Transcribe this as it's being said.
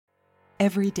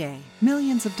Every day,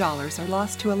 millions of dollars are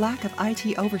lost to a lack of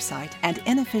IT oversight and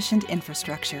inefficient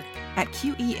infrastructure. At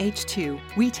QEH2,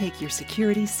 we take your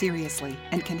security seriously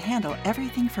and can handle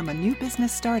everything from a new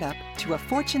business startup to a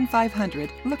Fortune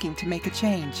 500 looking to make a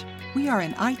change. We are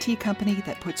an IT company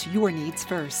that puts your needs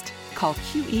first. Call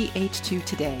QEH2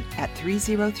 today at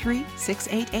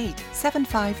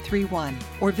 303-688-7531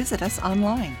 or visit us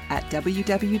online at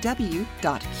www.qeh2.com.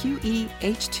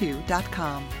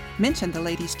 Mention the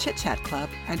Ladies Chit Chat Club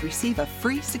and receive a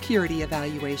free security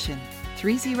evaluation.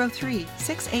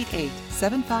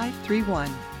 303-688-7531.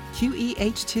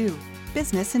 QEH2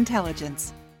 Business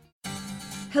Intelligence.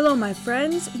 Hello, my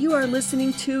friends. You are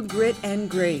listening to Grit and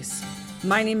Grace.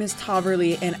 My name is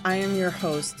Taverly, and I am your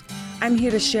host. I'm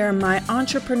here to share my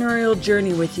entrepreneurial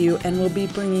journey with you, and we'll be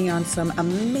bringing on some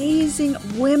amazing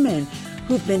women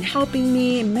who've been helping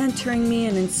me, mentoring me,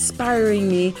 and inspiring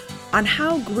me on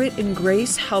how Grit and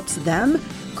Grace helps them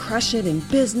crush it in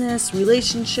business,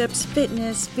 relationships,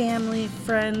 fitness, family,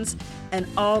 friends, and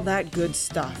all that good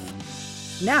stuff.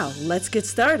 Now, let's get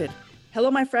started. Hello,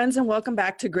 my friends, and welcome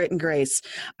back to Grit and Grace.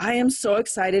 I am so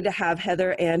excited to have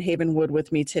Heather Ann Havenwood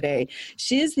with me today.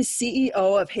 She is the CEO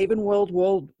of Havenwood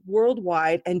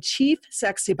Worldwide and Chief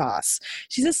Sexy Boss.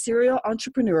 She's a serial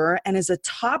entrepreneur and is a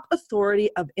top authority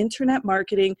of internet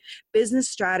marketing, business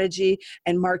strategy,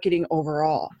 and marketing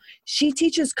overall. She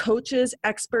teaches coaches,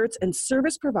 experts, and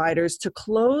service providers to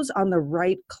close on the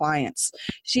right clients.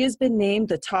 She has been named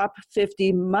the top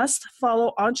 50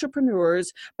 must-follow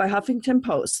entrepreneurs by Huffington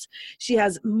Post. She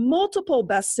has multiple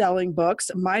best-selling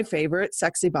books. My favorite,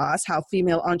 Sexy Boss, How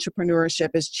Female Entrepreneurship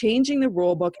is Changing the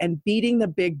Rulebook and Beating the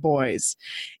Big Boys.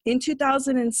 In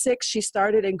 2006, she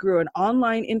started and grew an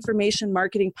online information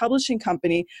marketing publishing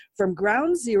company from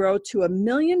ground zero to $1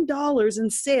 million in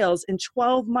sales in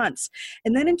 12 months.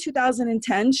 And then in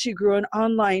 2010, she grew an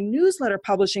online newsletter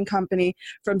publishing company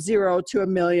from zero to $1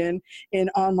 million in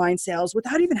online sales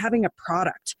without even having a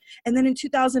product. And then in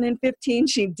 2015,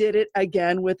 she did it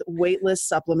again with Weightless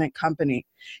Supplement Company.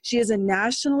 She is a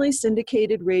nationally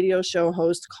syndicated radio show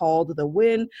host called The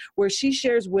Win, where she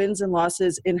shares wins and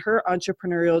losses in her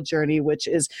entrepreneurial journey, which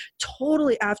is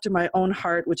totally after my own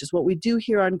heart, which is what we do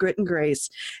here on Grit and Grace.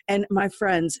 And my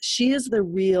friends, she is the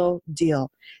real deal.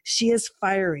 She is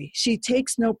fiery. She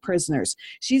takes no prisoners.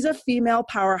 She's a female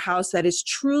powerhouse that is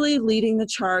truly leading the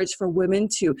charge for women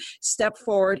to step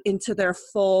forward into their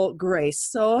full grace.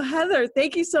 So Heather,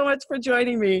 thank you so much for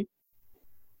joining me.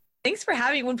 Thanks for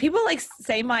having me. When people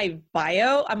say my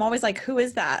bio, I'm always like, who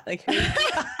is that? Like, who,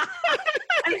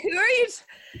 and who are you?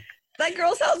 That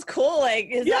girl sounds cool. Like,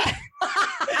 is that?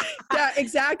 Yeah,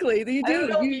 exactly. You do. I don't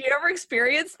know if you ever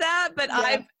experienced that, but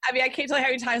yeah. I can't tell you how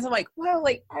many times I'm like, wow,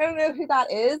 like, I don't know who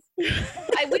that is. We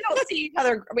don't see each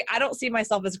other. I don't see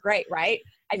myself as great, right?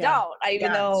 I don't.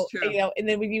 Even though, and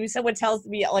then when someone tells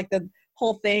me like the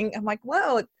whole thing, I'm like,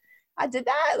 whoa, I did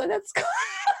that. Like, that's cool.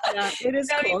 Yeah, it is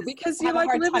cool because you live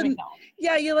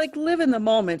in the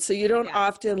moment. So you don't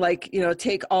often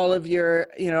take all of your,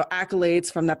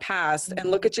 accolades from the past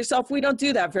and look at yourself. We don't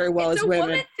do that very well as women. It's a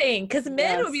woman thing because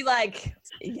men would be like,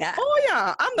 yeah. Oh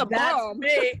yeah, I'm the bomb.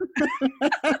 Me.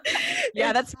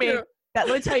 Yeah, that's me. Let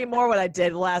me tell you more what I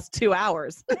did the last 2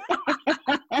 hours.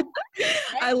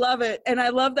 I love it. And I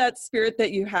love that spirit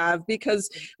that you have, because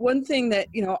one thing that,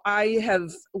 I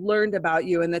have learned about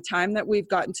you in the time that we've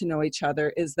gotten to know each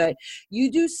other is that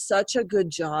you do such a good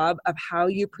job of how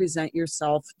you present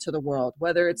yourself to the world,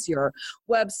 whether it's your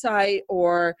website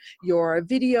or your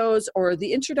videos or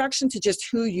the introduction to just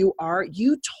who you are.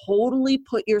 You totally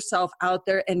put yourself out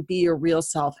there and be your real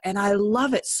self. And I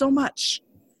love it so much.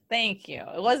 Thank you.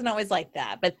 It wasn't always like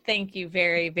that, but thank you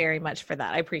very, very much for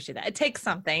that. I appreciate that. It takes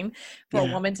something for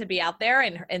a woman to be out there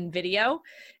in video.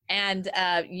 And,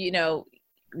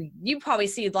 you probably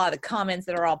see a lot of the comments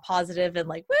that are all positive and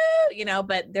like, woo,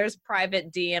 but there's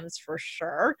private DMs for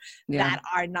sure that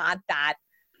are not that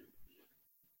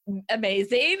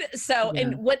amazing. So,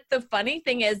 and what the funny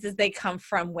thing is they come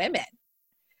from women.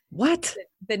 What?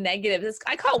 The negative,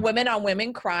 I call women on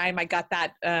women crime. I got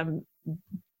that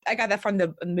from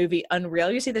the movie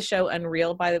Unreal. You see the show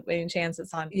Unreal by the any chance?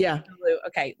 It's on Hulu.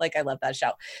 Okay, I love that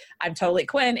show. I'm totally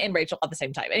Quinn and Rachel at the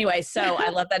same time. Anyway, so I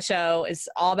love that show. It's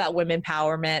all about women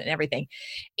empowerment and everything.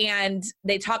 And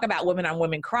they talk about women on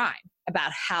women crime,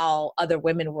 about how other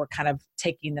women were kind of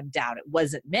taking them down. It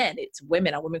wasn't men, it's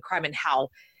women on women crime, and how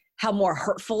more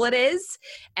hurtful it is.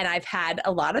 And I've had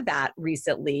a lot of that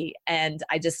recently. And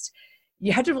I just,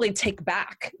 you have to really take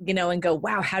back, you know, and go,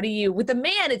 wow, how do you, with a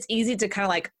man, it's easy to kind of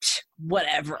like,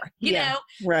 whatever, you know,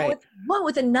 right.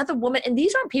 With another woman, and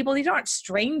these aren't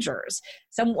strangers.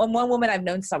 One woman I've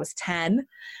known since I was 10.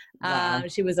 Wow.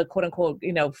 She was a quote unquote,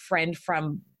 you know, friend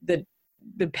from the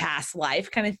past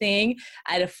life kind of thing.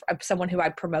 I had someone who I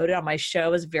promoted on my show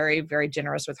was very, very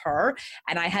generous with her.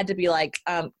 And I had to be like,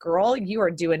 girl, you are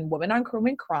doing women on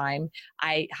women crime.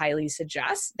 I highly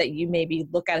suggest that you maybe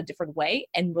look at a different way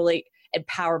and really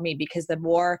empower me, because the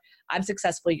more I'm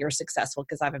successful, you're successful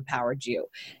because I've empowered you.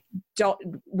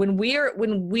 When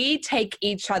we take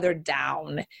each other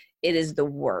down, it is the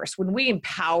worst. When we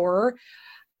empower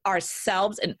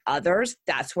ourselves and others,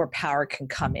 that's where power can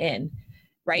come in.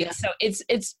 Right. Yeah. So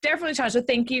it's definitely a challenge. So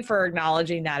thank you for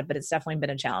acknowledging that, but it's definitely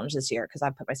been a challenge this year because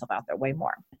I've put myself out there way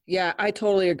more. Yeah, I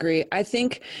totally agree. I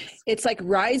think it's like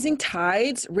rising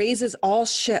tides raises all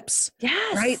ships.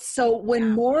 Yes. Right. So when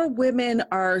more women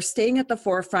are staying at the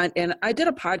forefront, and I did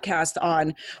a podcast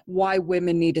on why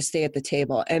women need to stay at the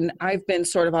table. And I've been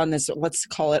sort of on this, let's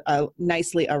call it a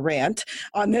rant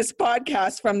on this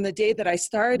podcast from the day that I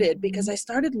started, because I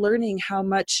started learning how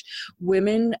much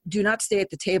women do not stay at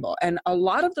the table. And a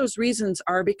lot of those reasons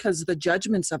are because of the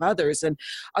judgments of others. And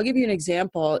I'll give you an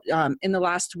example. In the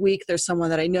last week, there's someone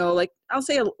that I know, like I'll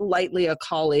say lightly a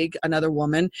colleague, another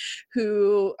woman,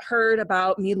 who heard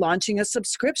about me launching a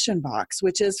subscription box,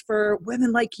 which is for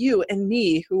women like you and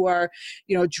me who are,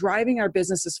 you know, driving our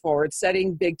businesses forward,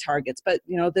 setting big targets. But,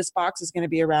 you know, this box is going to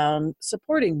be around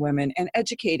supporting women and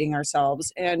educating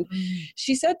ourselves. And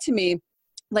she said to me,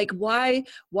 like, why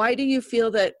do you feel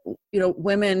that, you know,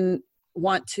 women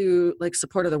want to like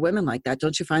support other women like that?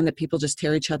 Don't you find that people just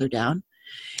tear each other down?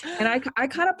 And I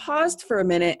kind of paused for a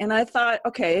minute and I thought,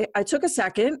 okay, I took a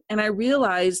second and I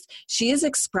realized she is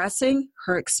expressing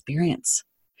her experience,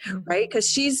 right? Because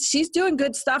she's doing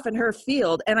good stuff in her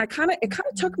field. And it kind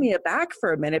of took me aback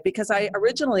for a minute, because I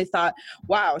originally thought,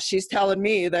 wow, she's telling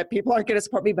me that people aren't going to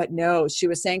support me. But no, she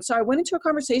was saying, so I went into a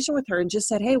conversation with her and just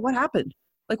said, hey, what happened?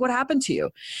 Like, what happened to you?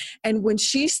 And when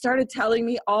she started telling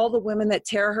me all the women that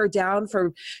tear her down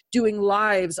for doing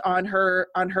lives on her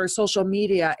social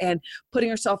media and putting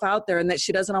herself out there, and that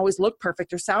she doesn't always look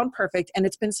perfect or sound perfect, and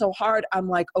it's been so hard, I'm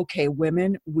like, okay,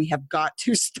 women, we have got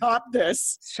to stop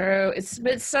this. True. It's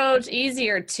been so much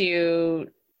easier to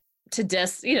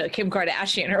diss, you know, Kim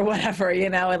Kardashian or whatever, you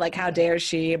know, and like, how dare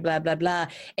she, blah, blah, blah.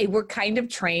 And we're kind of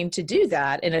trained to do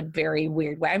that in a very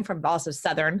weird way. I'm from also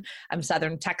I'm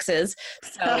Southern Texas.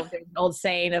 So there's an old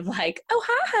saying of like, oh,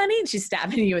 hi, honey. And she's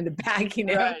stabbing you in the back, you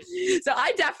know? Right. So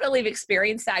I definitely have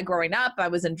experienced that growing up. I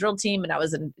was in drill team and I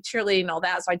was in cheerleading and all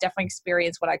that. So I definitely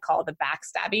experienced what I call the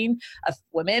backstabbing of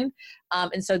women.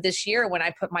 And so this year when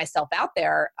I put myself out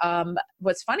there,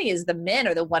 what's funny is the men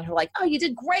are the one who are like, oh, you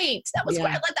did great. That was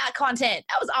great. I love that content.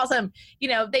 That was awesome. You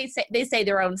know, they say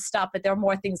their own stuff, but there are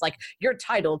more things like your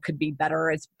title could be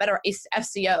better. It's better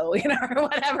SEO, you know, or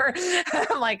whatever.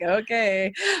 I'm like,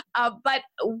 okay. But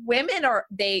women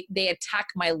they attack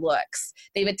my looks.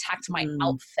 They've attacked my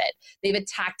outfit. They've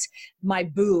attacked my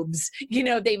boobs. You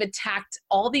know, they've attacked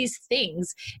all these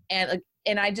things.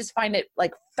 And I just find it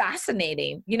like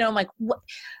fascinating, you know, I'm like,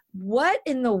 what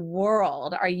in the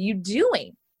world are you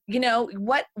doing? You know,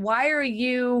 why are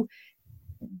you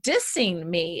dissing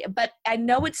me? But I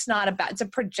know it's not about, it's a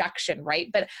projection, right?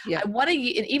 But I want to,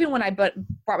 even when I brought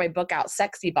my book out,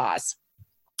 Sexy Boss,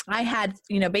 I had,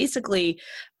 you know, basically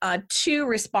two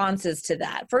responses to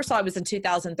that. First of all, I was in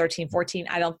 2013, 14.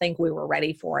 I don't think we were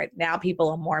ready for it. Now people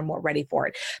are more and more ready for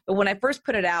it. But when I first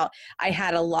put it out, I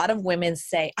had a lot of women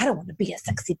say, I don't want to be a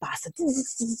sexy boss.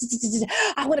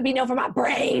 I want to be known for my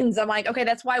brains. I'm like, okay,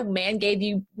 that's why man gave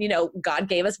you, you know, God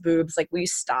gave us boobs. Like, will you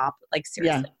stop? Like,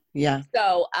 seriously. Yeah.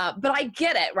 So, but I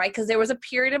get it, right? Because there was a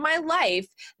period in my life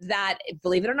that,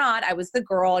 believe it or not, I was the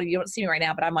girl. You don't see me right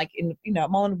now, but I'm like, you know,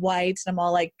 I'm all in white and I'm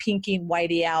all like pinky and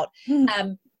whitey out.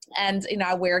 And, you know,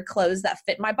 I wear clothes that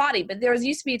fit my body. But there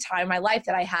used to be a time in my life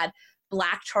that I had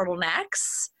black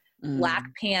turtlenecks, black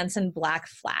pants, and black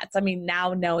flats. I mean,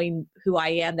 now knowing who I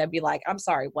am, they'd be like, I'm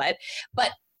sorry, what?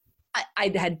 But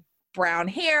I had brown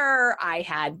hair.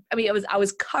 I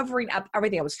was covering up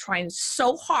everything. I was trying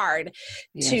so hard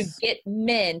to get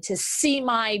men to see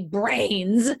my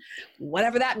brains,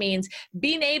 whatever that means,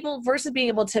 being able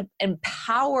to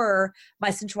empower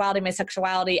my sensuality, my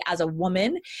sexuality as a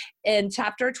woman. In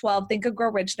chapter 12, Think and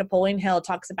Grow Rich, Napoleon Hill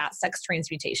talks about sex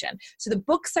transmutation. So the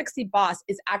book Sexy Boss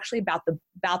is actually about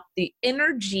the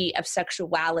energy of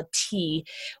sexuality,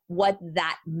 what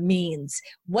that means.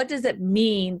 What does it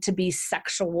mean to be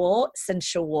sexual,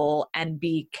 sensual, and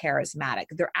be charismatic?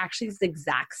 They're actually the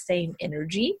exact same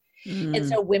energy. And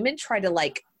so women try to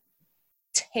like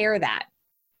tear that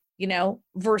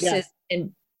versus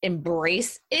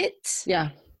embrace it. Yeah.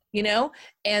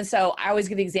 And so I always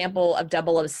give the example of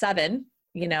 007,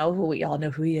 who we all know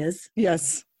who he is.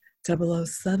 Yes.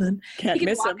 007. Can't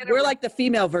miss him. We're like the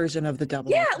female version of the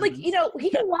 007. Yeah. Like, he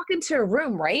can walk into a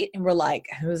room, right? And we're like,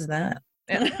 who's that?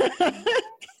 Yeah.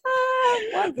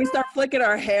 We start flicking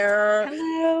our hair.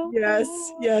 Hello.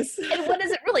 Yes. And what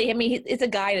is it really? I mean, it's a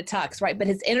guy in a tux, right? But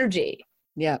his energy.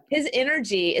 Yeah. His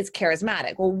energy is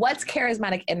charismatic. Well, what's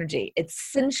charismatic energy?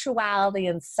 It's sensuality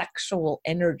and sexual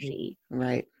energy.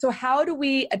 Right. So how do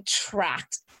we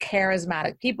attract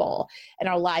charismatic people in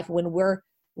our life when we're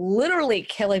literally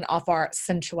killing off our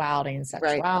sensuality and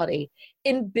sexuality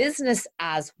in business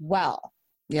as well?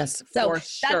 Yes, so for that's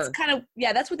sure. kind of,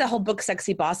 that's what the whole book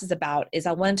Sexy Boss is about, is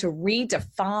I wanted to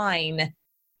redefine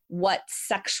what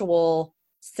sexual,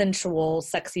 sensual,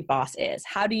 sexy boss is.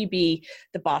 How do you be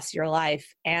the boss of your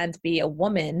life and be a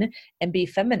woman and be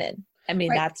feminine? I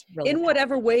mean, that's really in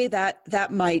whatever way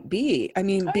that might be. I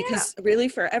mean, because really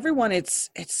for everyone, it's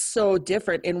so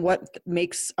different in what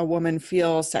makes a woman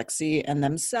feel sexy and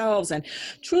themselves and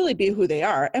truly be who they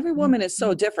are. Every woman is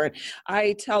so different.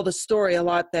 I tell the story a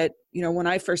lot that, when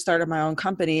I first started my own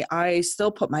company, I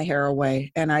still put my hair away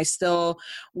and I still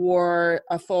wore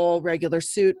a full regular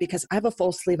suit because I have a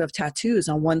full sleeve of tattoos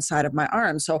on one side of my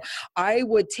arm. So I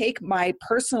would take my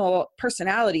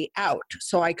personality out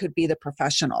so I could be the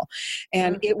professional.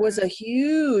 And it was a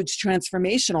huge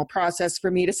transformational process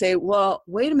for me to say, well,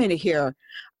 wait a minute here.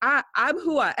 I'm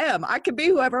who I am. I can be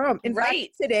whoever I am. In fact,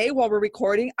 today while we're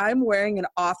recording, I'm wearing an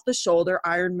off-the-shoulder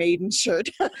Iron Maiden shirt.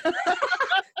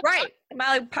 Right.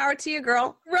 My power to you,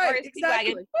 girl. Right.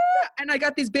 Exactly. And I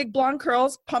got these big blonde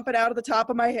curls pumping out of the top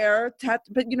of my hair.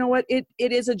 But you know what? It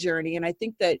is a journey. And I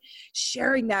think that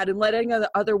sharing that and letting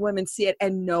other women see it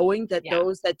and knowing that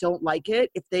those that don't like it,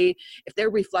 if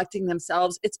they're reflecting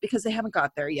themselves, it's because they haven't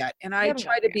got there yet. And I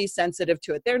try to be sensitive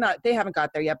to it. They haven't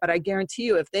got there yet, but I guarantee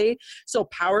you, if they so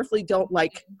powerfully don't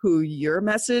like who your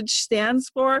message stands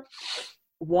for,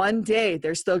 one day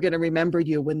they're still going to remember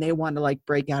you when they want to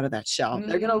break out of that shell.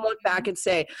 They're going to look back and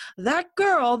say, that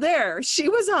girl there, she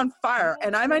was on fire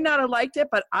and I might not have liked it,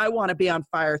 but I want to be on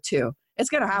fire too. It's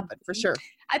going to happen for sure.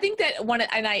 I think that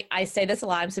and I say this a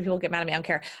lot, so people get mad at me, I don't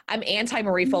care. I'm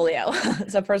anti-Marie Forleo.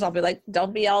 So first I'll be like,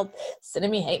 don't be all sending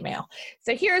me hate mail.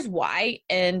 So here's why.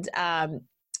 And,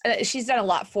 she's done a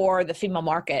lot for the female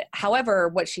market. However,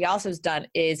 what she also has done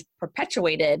is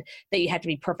perpetuated that you have to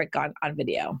be perfect on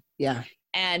video. Yeah.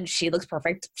 And she looks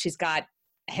perfect. She's got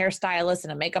a hairstylist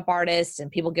and a makeup artist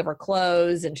and people give her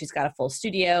clothes and she's got a full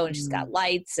studio and she's got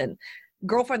lights and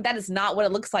girlfriend, that is not what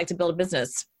it looks like to build a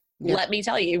business. Yeah. Let me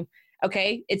tell you.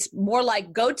 Okay. It's more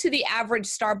like go to the average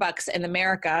Starbucks in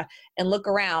America and look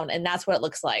around and that's what it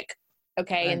looks like.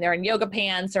 Okay. Right. And they're in yoga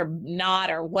pants or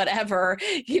not or whatever,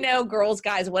 girls,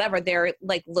 guys, whatever. They're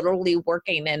literally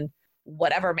working in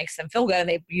whatever makes them feel good and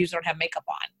they usually don't have makeup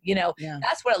on,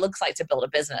 That's what it looks like to build a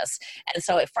business. And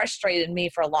so it frustrated me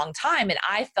for a long time. And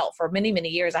I felt for many, many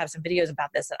years, I have some videos about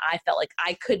this, and I felt like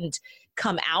I couldn't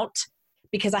come out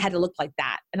because I had to look like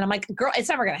that. And I'm like, girl, it's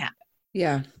never going to happen.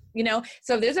 Yeah.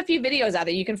 So there's a few videos out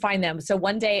there. You can find them. So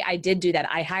one day I did do that.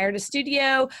 I hired a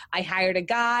studio. I hired a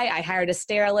guy. I hired a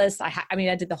sterilist. I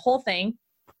did the whole thing.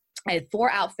 I had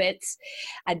 4 outfits.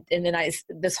 And then I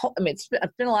spent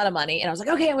a lot of money and I was like,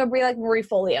 okay, I'm going to be like Marie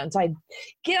Forleo. And so I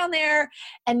get on there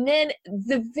and then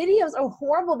the videos are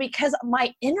horrible because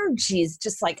my energy is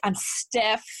just I'm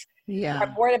stiff. Yeah.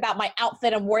 I'm worried about my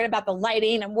outfit. I'm worried about the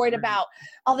lighting. I'm worried about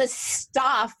all this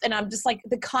stuff. And I'm just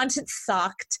the content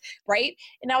sucked. Right.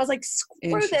 And I was like,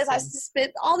 screw this. I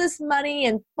spent all this money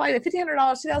and probably $1,500,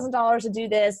 $2,000 to do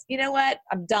this. You know what?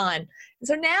 I'm done. And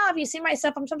so now if you see my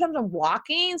stuff, sometimes I'm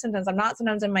walking, sometimes I'm not,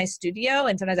 sometimes I'm in my studio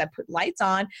and sometimes I put lights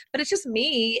on, but it's just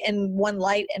me and one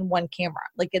light and one camera.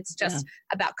 It's just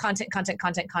about content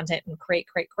and create.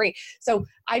 So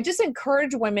I just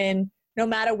encourage women, no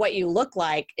matter what you look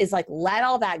like, is let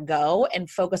all that go and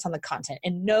focus on the content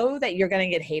and know that you're going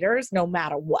to get haters no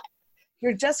matter what.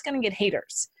 You're just going to get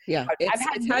haters. Yeah.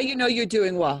 It's how you know you're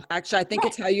doing well. Actually, I think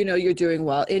it's how you know you're doing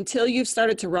well. Until you've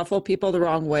started to ruffle people the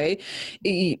wrong way,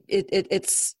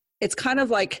 it's kind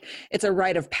of it's a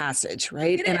rite of passage,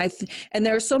 right? And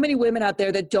there are so many women out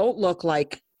there that don't look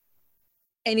like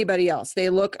anybody else. They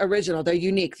look original. They're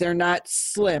unique. They're not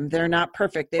slim. They're not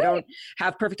perfect. They don't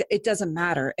have perfect, it doesn't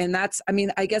matter. And that's, I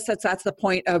mean, I guess that's the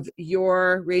point of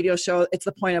your radio show. It's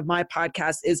the point of my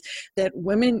podcast is that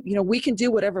women, you know, we can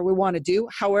do whatever we want to do,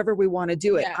 however we want to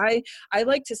do it. Yeah. I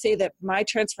like to say that my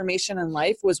transformation in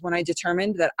life was when I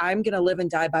determined that I'm going to live and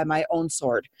die by my own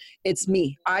sword. It's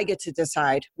me. I get to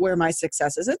decide where my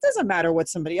success is. It doesn't matter what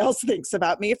somebody else thinks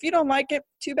about me. If you don't like it,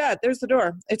 too bad. There's the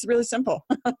door. It's really simple.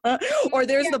 Or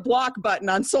there's the block button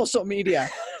on social media.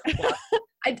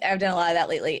 I've done a lot of that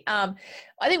lately. I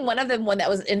think one that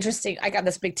was interesting, I got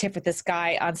this big tip with this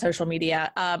guy on social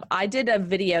media. I did a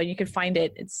video, you can find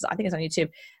it. I think it's on YouTube,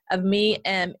 of me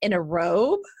in a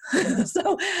robe.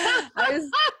 So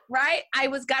I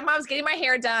was getting my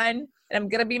hair done and I'm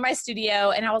going to be in my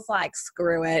studio. And I was like,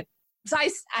 screw it. So I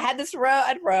had this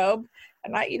robe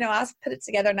and I put it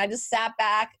together and I just sat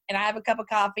back and I have a cup of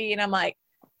coffee and I'm like,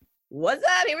 what's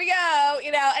up? Here we go.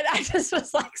 And I just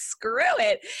was like, screw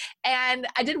it. And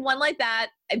I did one like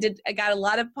that. I got a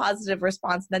lot of positive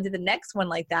response. And I did the next one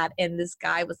like that. And this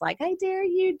guy was like, I dare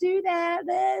you do that.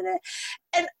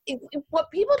 And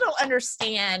what people don't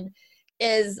understand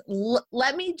is,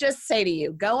 let me just say to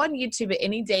you, go on YouTube at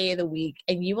any day of the week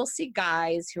and you will see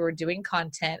guys who are doing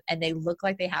content and they look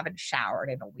like they haven't showered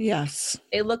in a week. Yes.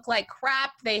 They look like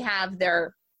crap. They have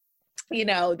their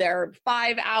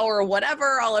 5-hour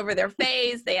whatever all over their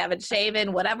face. They haven't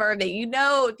shaven, whatever. If you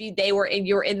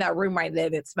were in that room right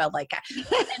then, it smelled like that.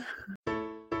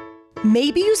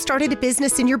 Maybe you started a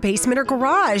business in your basement or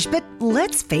garage, but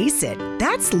let's face it,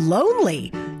 that's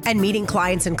lonely. And meeting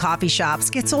clients in coffee shops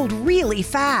gets old really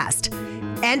fast.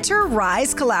 Enter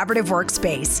Rise Collaborative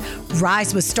Workspace.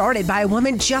 Rise was started by a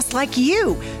woman just like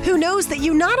you, who knows that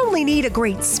you not only need a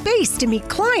great space to meet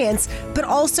clients, but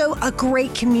also a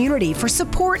great community for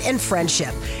support and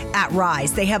friendship. At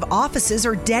Rise, they have offices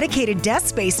or dedicated desk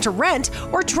space to rent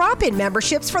or drop-in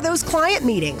memberships for those client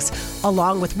meetings.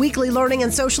 Along with weekly learning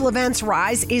and social events,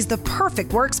 Rise is the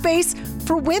perfect workspace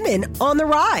for women on the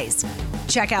rise.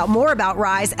 Check out more about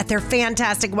Rise at their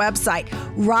fantastic website,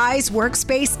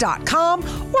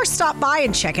 riseworkspace.com, or stop by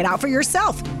and check it out for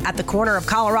yourself at the corner of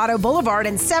Colorado Boulevard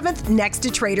and 7th next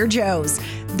to Trader Joe's.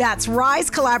 That's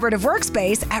Rise Collaborative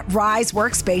Workspace at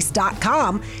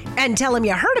riseworkspace.com, and tell them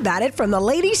you heard about it from the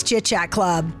Ladies Chit Chat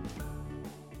Club.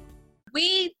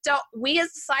 We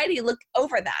as society look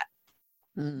over that.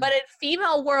 But in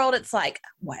female world, it's like,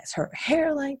 why is her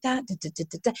hair like that?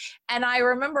 And I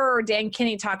remember Dan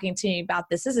Kinney talking to me about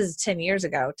this. This is 10 years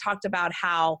ago. Talked about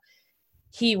how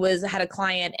he had a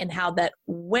client and how that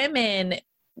women,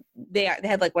 they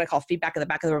had like what I call feedback in the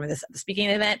back of the room at the speaking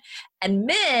event. And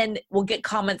men will get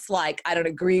comments like, I don't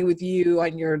agree with you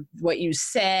on what you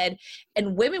said.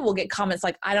 And women will get comments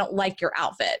like, I don't like your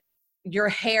outfit. Your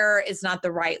hair is not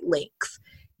the right length.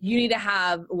 You need to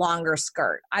have longer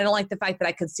skirt. I don't like the fact that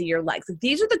I could see your legs.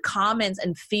 These are the comments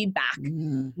and feedback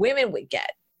women would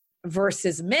get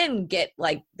versus men get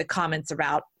like the comments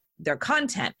about their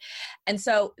content. And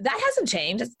so that hasn't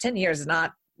changed. 10 years is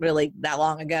not really that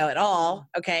long ago at all.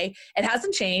 Okay. It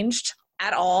hasn't changed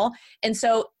at all. And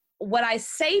so what I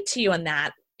say to you on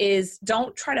that is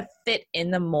don't try to fit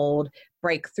in the mold,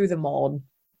 break through the mold.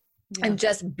 Yeah. And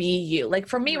just be you. Like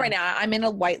for me right now, I'm in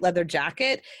a white leather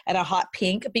jacket and a hot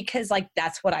pink because like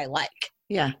that's what I like.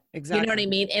 Yeah, exactly. You know what I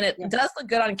mean? And it does look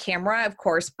good on camera, of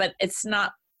course, but it's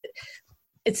not,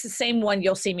 it's the same one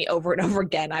you'll see me over and over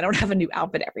again. I don't have a new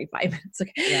outfit every 5 minutes.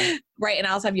 Okay. Yeah. Right. And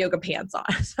I also have yoga pants on.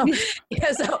 So,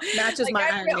 so matches like, my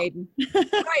Iron Maiden.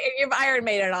 Right. You have Iron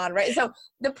Maiden on. Right. So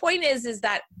the point is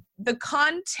that the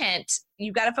content,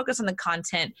 you got to focus on the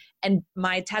content. And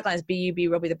my tagline is be you, be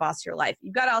real, be the boss of your life.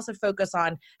 You've got to also focus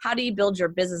on how do you build your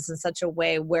business in such a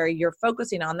way where you're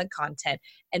focusing on the content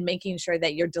and making sure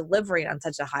that you're delivering on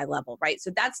such a high level, right?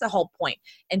 So that's the whole point.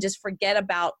 And just forget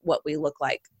about what we look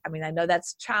like. I mean, I know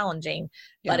that's challenging,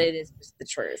 but it is just the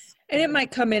truth. And it might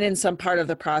come in some part of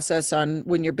the process on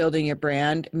when you're building your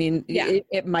brand. I mean,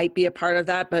 it might be a part of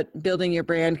that, but building your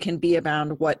brand can be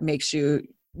about what makes you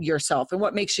yourself and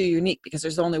what makes you unique, because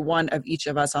there's only one of each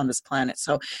of us on this planet.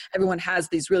 So everyone has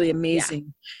these really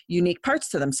amazing, unique parts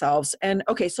to themselves. And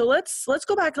okay, so let's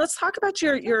go back. Let's talk about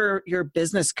your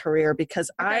business career, because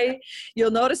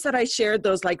you'll notice that I shared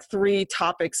those like 3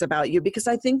 topics about you, because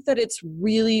I think that it's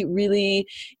really, really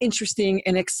interesting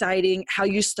and exciting how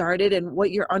you started and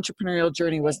what your entrepreneurial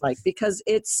journey was like, because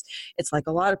it's like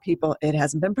a lot of people, it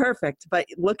hasn't been perfect, but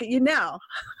look at you now.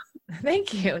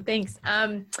 Thank you. Thanks.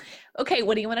 Okay.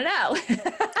 What do you want to know?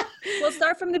 Well,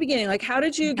 start from the beginning. Like, how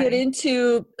did you get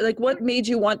into, like, what made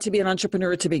you want to be an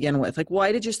entrepreneur to begin with? Like,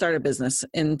 why did you start a business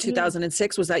in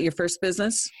 2006? Was that your first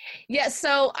business? Yeah.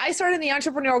 So I started the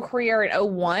entrepreneurial career in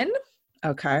 01.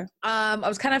 Okay. I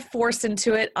was kind of forced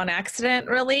into it on accident,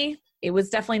 really. It was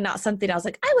definitely not something I was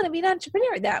like, I want to be an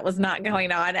entrepreneur. That was not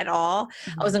going on at all.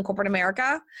 I was in corporate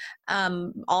America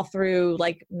all through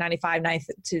like 95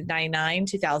 to 99,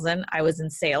 2000. I was in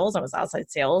sales. I was outside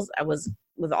sales. I was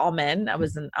with all men. I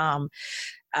was in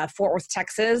Fort Worth,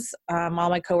 Texas. All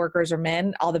my coworkers are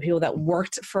men. All the people that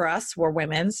worked for us were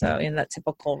women. So in that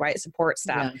typical, right, support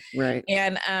staff. Yeah, right.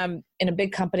 And in a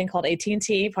big company called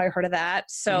AT&T, probably heard of that.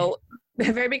 So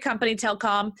a very big company,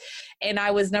 telecom. And I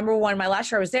was number one. My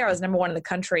last year I was there, I was number one in the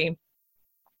country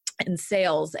in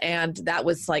sales. And that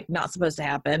was like not supposed to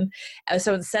happen.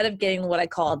 So instead of getting what I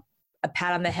called a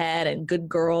pat on the head and good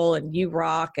girl and you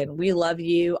rock and we love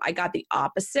you, I got the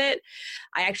opposite.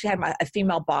 I actually had a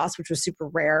female boss, which was super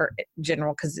rare in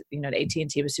general because, at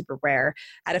AT&T was super rare.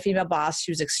 I had a female boss.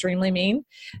 She was extremely mean.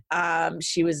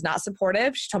 She was not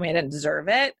supportive. She told me I didn't deserve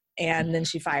it. And then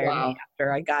she fired me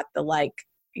after I got the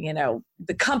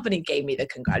the company gave me the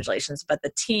congratulations, but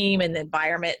the team and the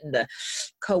environment and the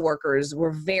coworkers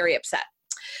were very upset.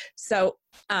 So,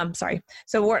 sorry.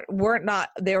 So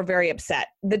they were very upset.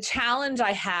 The challenge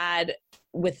I had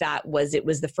with that was it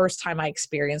was the first time I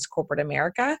experienced corporate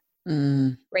America,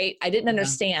 right? I didn't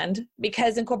understand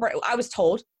because in corporate, I was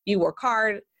told you work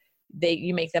hard,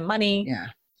 you make them money. Yeah.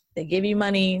 They give you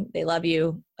money. They love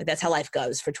you. Like that's how life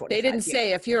goes for 25 They didn't years.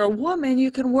 say if you're a woman, you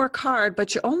can work hard,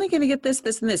 but you're only going to get this,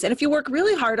 this, and this. And if you work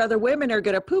really hard, other women are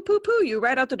going to poo you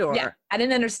right out the door. Yeah, I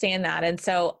didn't understand that. And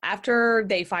so after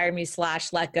they fired me /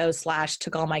 let go /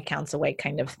 took all my accounts away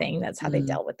kind of thing, that's how they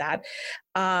dealt with that.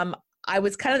 I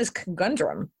was kind of this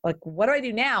conundrum. Like, what do I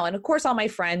do now? And of course, all my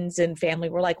friends and family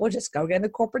were like, well, just go get a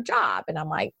corporate job. And I'm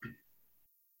like,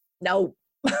 no,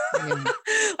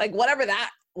 like whatever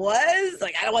that was,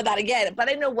 like I don't want that again, but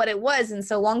I didn't know what it was. And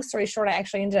so long story short, I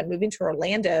actually ended up moving to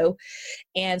Orlando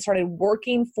and started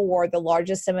working for the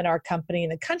largest seminar company in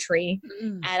the country.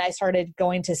 And I started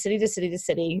going to city to city to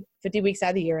city 50 weeks out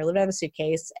of the year. I lived out of a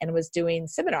suitcase and was doing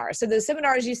seminars. So the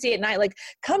seminars you see at night, like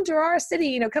come to our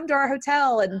city, come to our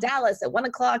hotel in Dallas at 1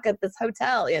 o'clock at this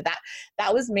hotel. Yeah,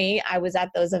 that was me. I was at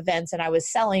those events and I was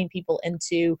selling people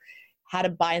into how to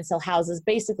buy and sell houses,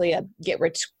 basically a get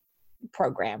rich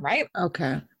program, right?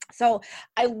 Okay. So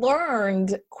I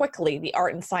learned quickly the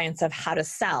art and science of how to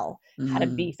sell, how to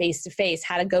be face-to-face,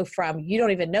 how to go from, you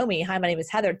don't even know me, hi, my name is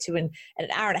Heather, to in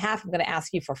an hour and a half, I'm going to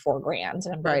ask you for $4,000.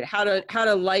 And I'm right. How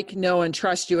to like, know, and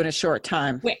trust you in a short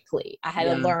time. Quickly. I had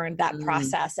to learn that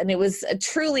process. And it was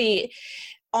truly,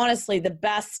 honestly, the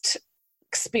best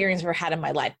experience I've ever had in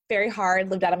my life. Very hard,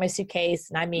 lived out of my suitcase.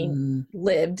 And I mean,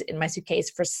 lived in my suitcase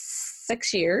for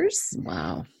 6 years.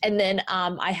 Wow. And then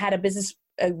I had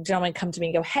a gentleman come to me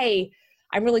and go, hey,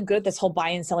 I'm really good at this whole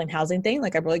buying and selling housing thing.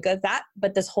 Like I'm really good at that.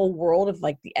 But this whole world of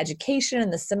like the education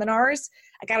and the seminars,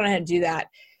 like I don't know how to do that.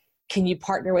 Can you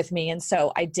partner with me? And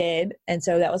so I did. And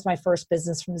so that was my first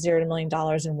business from $0 to $1 million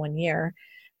in 1 year.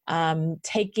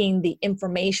 Taking the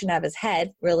information out of his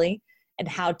head really and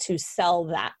how to sell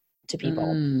that to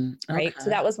people. Right. Okay. So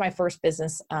that was my first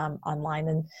business online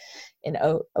in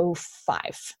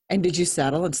 05. And did you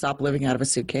settle and stop living out of a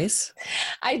suitcase?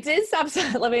 I did stop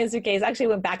living in a suitcase. I actually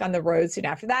went back on the road soon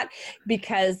after that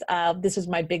because this was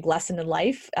my big lesson in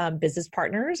life. Business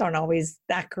partners aren't always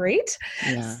that great.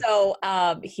 Yeah. So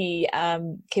he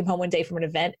came home one day from an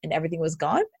event and everything was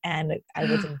gone. And I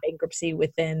was in bankruptcy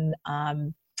within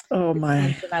oh my!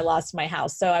 And I lost my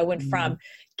house. So I went from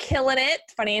killing it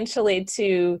financially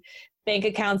to bank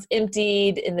accounts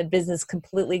emptied and the business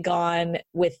completely gone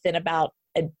within about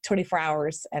 24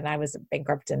 hours. And I was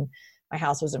bankrupt and my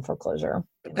house was in foreclosure.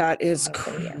 That is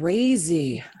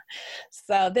crazy.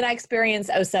 So then I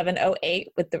experienced 07, 08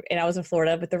 and I was in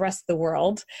Florida with the rest of the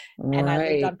world. Right. And I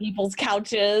lived on people's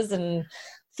couches and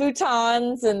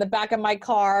futons in the back of my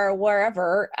car,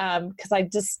 wherever.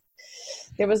 Cause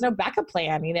there was no backup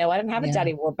plan. I didn't have a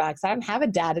daddy warbucks. I didn't have a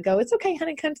dad to go, it's okay,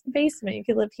 honey, come to the basement. You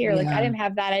can live here. Like I didn't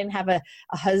have that. I didn't have a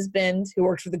husband who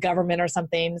worked for the government or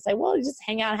something. It's like, well, you just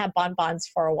hang out and have bonbons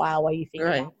for a while you figure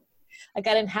it out. Like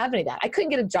I didn't have any of that. I couldn't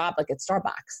get a job like at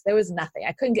Starbucks. There was nothing.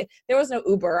 There was no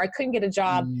Uber. I couldn't get a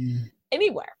job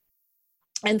anywhere.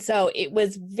 And so it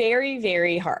was very,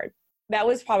 very hard. That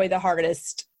was probably the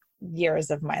hardest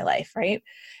years of my life. Right.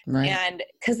 And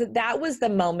because that was the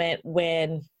moment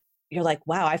when you're like,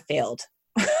 wow, I failed.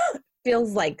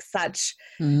 Feels like such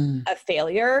a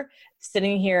failure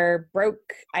sitting here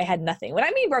broke. I had nothing. When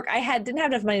I mean broke, I didn't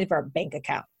have enough money for a bank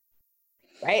account.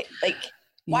 Right. Like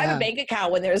Why have a bank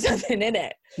account when there's nothing in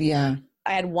it? Yeah.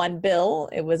 I had one bill.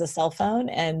 It was a cell phone,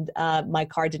 and my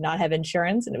car did not have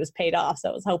insurance, and it was paid off. So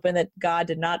I was hoping that God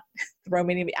did not throw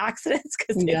me into accidents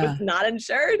because it was not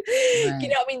insured. Right. You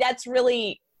know, I mean,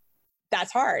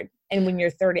 that's hard. And when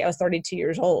you're 30, I was 32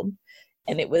 years old,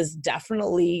 and it was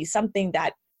definitely something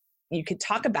that you could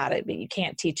talk about it, but you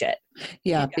can't teach it.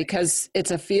 Yeah, because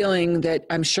it's a feeling that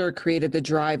I'm sure created the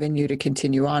drive in you to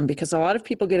continue on, because a lot of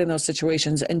people get in those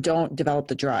situations and don't develop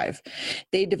the drive.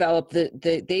 They develop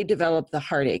the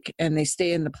heartache, and they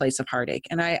stay in the place of heartache.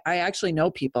 And I actually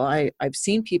know people, I've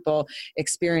seen people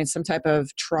experience some type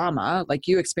of trauma, like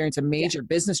you experienced a major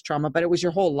business trauma, but it was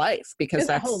your whole life, because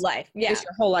that's whole life. Yeah. It's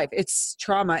your whole life. It's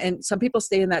trauma. And some people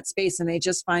stay in that space and they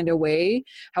just find a way,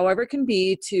 however it can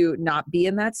be, to not be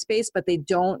in that space, but they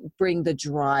don't bring the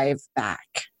drive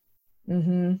back.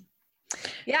 Mm-hmm.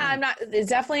 Yeah, I'm not, it's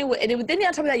definitely, and then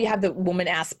on top of that, you have the woman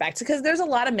aspect, because there's a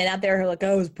lot of men out there who are like,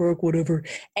 I was broke, whatever.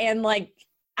 And like,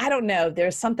 I don't know,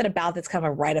 there's something about that's kind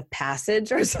of a rite of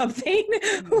passage or something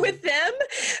with them.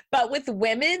 But with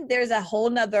women, there's a whole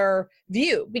nother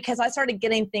view, because I started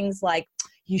getting things like,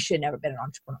 you should have never been an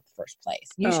entrepreneur in the first place.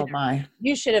 You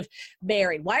should have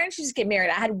married. Why don't you just get married?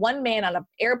 I had one man on an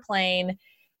airplane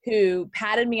who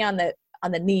patted me on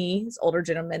the knee, this older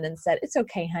gentleman, and said, it's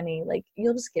okay, honey. Like,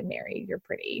 you'll just get married. You're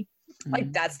pretty. Mm-hmm.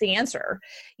 Like, that's the answer,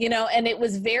 you know? And it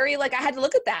was very, like, I had to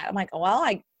look at that. I'm like, well,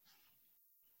 I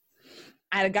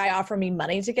had a guy offer me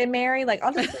money to get married. Like,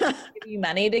 I'll just give you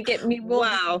money to get me.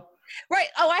 Wow. Right.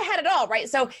 Oh, I had it all. Right.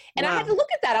 So, and I had to look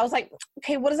at that. I was like,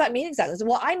 okay, what does that mean exactly? So,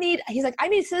 well, he's like, I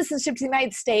need citizenship to the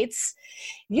United States.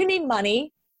 You need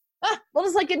money. We'll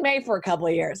just like get married for a couple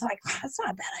of years. I'm like, that's not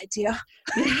a bad idea.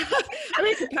 I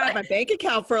mean, to pat my bank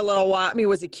account for a little while. I mean,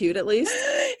 was he cute at least?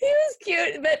 He was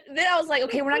cute. But then I was like,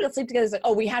 okay, we're not going to sleep together. He's like,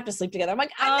 oh, we have to sleep together. I'm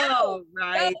like, I know.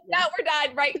 Right. No, we're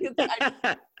done. Right.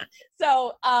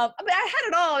 So, I mean, I had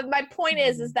it all. And my point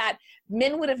is that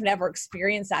men would have never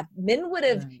experienced that. Men would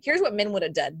have, here's what men would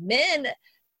have done. Men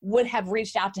would have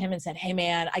reached out to him and said, hey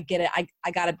man, I get it.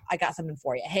 I got something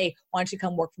for you. Hey, why don't you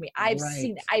come work for me? I've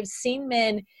seen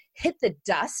men hit the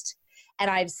dust,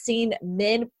 and I've seen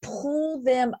men pull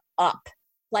them up.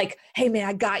 Like, hey man,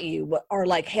 I got you. Or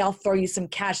like, hey, I'll throw you some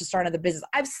cash to start another business.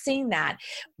 I've seen that.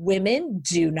 Women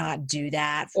do not do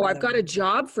that. Or I've got a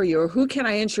job for you, or who can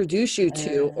I introduce you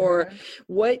to? Or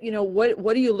what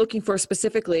are you looking for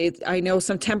specifically? I know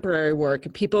some temporary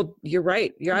work. People, you're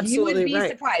right. You're absolutely right. You would be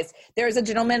surprised. There's a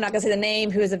gentleman, not gonna say the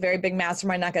name, who is a very big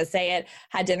mastermind, not gonna say it.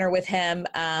 Had dinner with him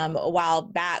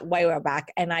way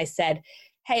back. And I said,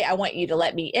 hey, I want you to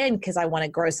let me in because I want to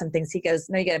grow some things. He goes,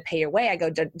 no, you got to pay your way. I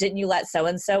go, didn't you let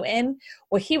so-and-so in?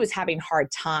 Well, he was having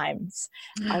hard times.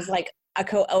 I was like,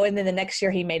 and then the next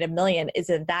year he made $1 million.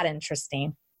 Isn't that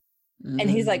interesting? And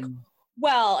he's like,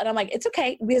 well, and I'm like, it's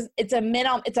okay, because it's a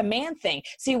man thing.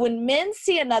 See, when men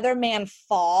see another man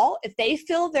fall, if they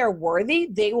feel they're worthy,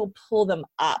 they will pull them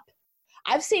up.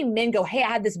 I've seen men go, hey, I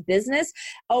had this business.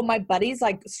 Oh, my buddy's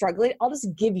like struggling. I'll just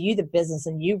give you the business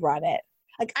and you run it.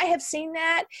 Like, I have seen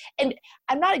that, and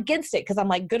I'm not against it because I'm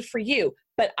like, good for you.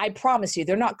 But I promise you,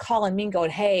 they're not calling me and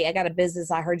going, hey, I got a business.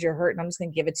 I heard you're hurt, and I'm just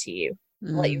going to give it to you.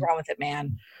 I'll let you run with it,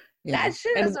 man. Yeah. That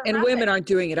shit and women aren't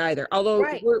doing it either. Although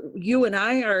you and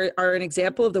I are an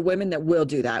example of the women that will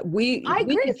do that. We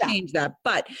can change that,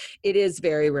 but it is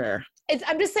very rare.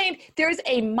 I'm just saying there's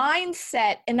a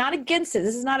mindset, and not against it.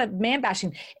 This is not a man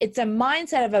bashing. It's a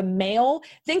mindset of a male.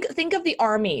 Think of the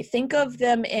army. Think of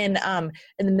them in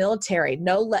the military.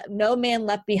 No man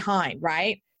left behind,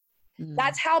 right?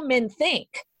 That's how men think.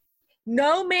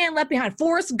 No man left behind.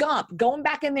 Forrest Gump going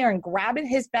back in there and grabbing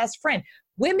his best friend.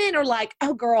 Women are like,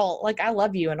 oh girl, like I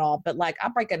love you and all, but like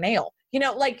I'll break a nail. You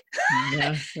know, like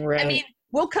yeah, right. I mean,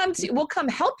 we'll come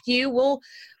help you. We'll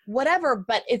whatever,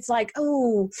 but it's like,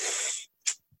 oh,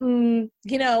 you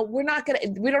know, we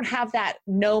don't have that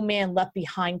no man left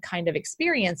behind kind of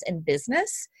experience in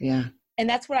business. Yeah. And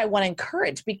that's what I want to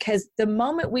encourage, because the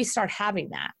moment we start having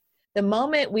that,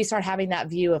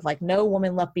 view of like no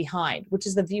woman left behind, which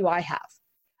is the view I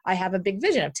have a big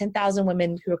vision of 10,000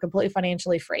 women who are completely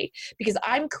financially free, because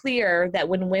I'm clear that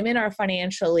when women are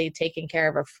financially taken care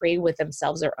of or free with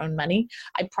themselves, their own money,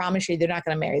 I promise you, they're not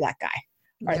going to marry that guy.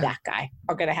 Or that guy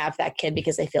are going to have that kid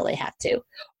because they feel they have to,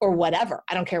 or whatever.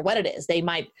 I don't care what it is. They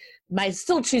might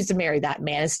still choose to marry that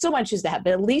man and still might choose to have,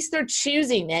 but at least they're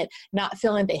choosing it, not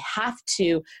feeling they have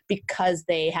to because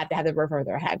they have to have the roof over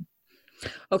their head.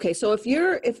 Okay. So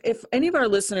if any of our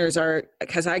listeners are,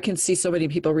 because I can see so many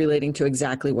people relating to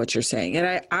exactly what you're saying.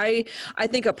 And I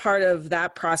think a part of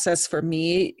that process for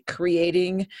me,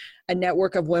 creating a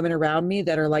network of women around me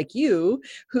that are like you,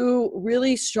 who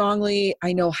really strongly,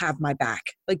 I know, have my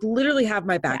back, like literally have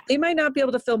my back. They might not be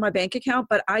able to fill my bank account,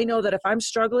 but I know that if I'm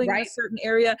struggling in a certain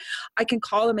area, I can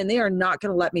call them and they are not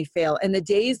going to let me fail. And the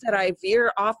days that I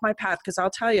veer off my path, because I'll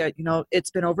tell you,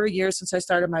 it's been over a year since I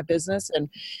started my business. And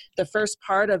the first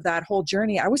part of that whole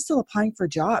journey, I was still applying for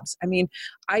jobs. I mean,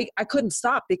 I couldn't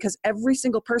stop because every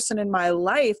single person in my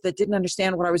life that didn't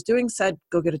understand what I was doing said,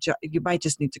 go get a job. You might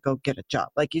just need to go get a job.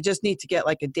 Like, you just need to get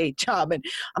like a day job. And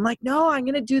I'm like, no, I'm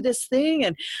going to do this thing.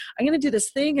 And I'm going to do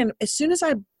this thing. And as soon as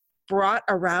I brought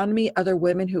around me other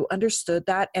women who understood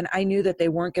that, and I knew that they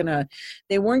weren't gonna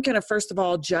first of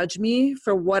all judge me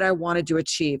for what I wanted to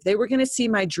achieve. They were going to see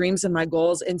my dreams and my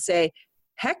goals and say,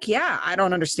 heck yeah, I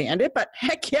don't understand it, but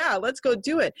heck yeah, let's go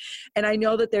do it. And I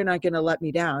know that they're not going to let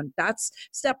me down. That's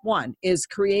step one, is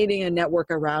creating a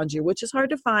network around you, which is hard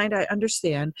to find. I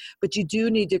understand, but you do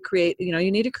need to create,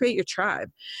 you need to create your tribe.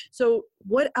 So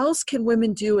what else can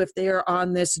women do if they are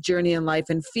on this journey in life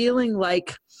and feeling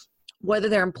like, whether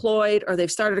they're employed or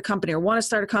they've started a company or want to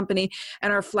start a company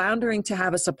and are floundering to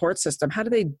have a support system? How do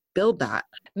they build that?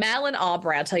 Madeleine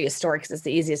Albright, I'll tell you a story because it's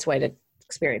the easiest way to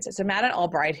experience it. So Madeleine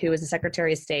Albright, who was the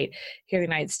Secretary of State here in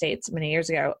the United States many years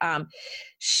ago,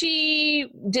 she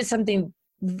did something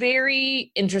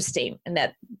very interesting in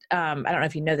that, I don't know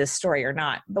if you know this story or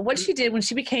not, but what she did when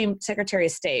she became Secretary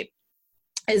of State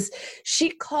is she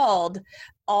called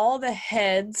all the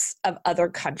heads of other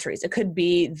countries. It could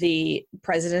be the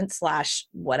president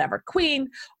 / whatever queen,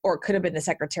 or it could have been the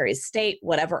Secretary of State,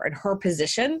 whatever in her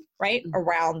position, right,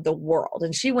 around the world.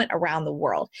 And she went around the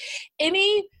world.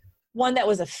 Any one that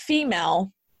was a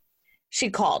female, she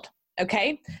called.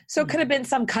 Okay. So it could have been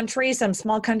some country, some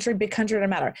small country, big country, no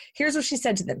matter. Here's what she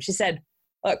said to them. She said,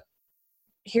 look,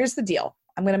 here's the deal.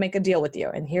 I'm going to make a deal with you.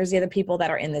 And here's the other people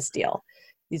that are in this deal.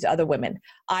 These other women.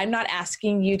 I'm not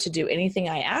asking you to do anything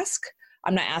I ask.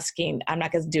 I'm not going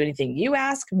to do anything you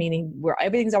ask, meaning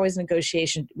everything's always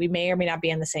negotiation. We may or may not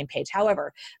be on the same page.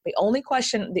 However, the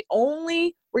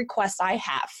only request I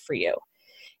have for you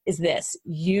is this: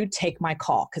 you take my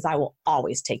call, because I will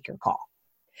always take your call.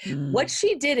 What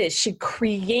she did is she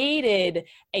created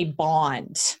a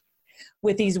bond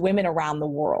with these women around the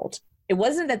world. It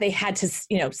wasn't that they had to,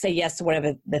 say yes to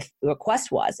whatever the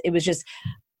request was. It was just,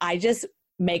 I just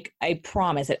make a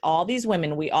promise that all these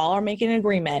women, we all are making an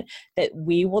agreement that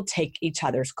we will take each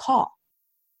other's call.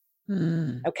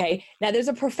 Okay. Now there's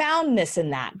a profoundness in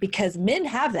that, because men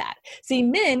have that. See,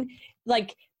 men,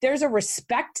 like, there's a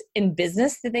respect in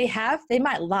business that they have. They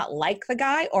might not like the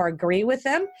guy or agree with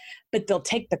them, but they'll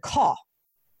take the call.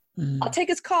 I'll take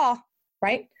his call,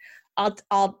 right?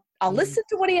 I'll listen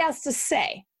to what he has to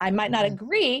say. I might not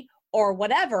agree or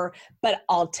whatever, but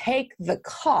I'll take the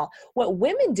call. What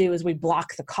women do is we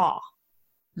block the call,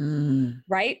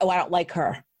 right? Oh, I don't like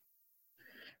her.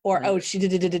 Or, oh, she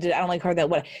did, I don't like her.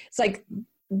 It's like,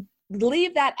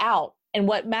 leave that out. And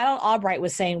what Madeleine Albright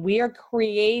was saying, we are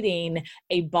creating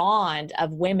a bond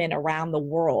of women around the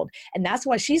world. And that's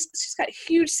why she's got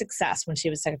huge success when she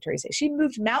was Secretary of State. She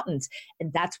moved mountains,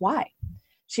 and that's why.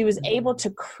 She was able to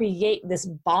create this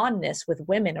bondness with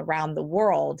women around the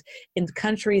world in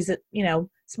countries that,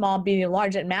 small, medium,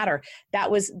 large, didn't matter.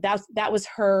 That was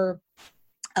her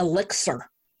elixir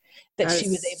that she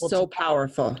was able to. So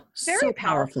powerful. Very so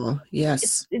powerful.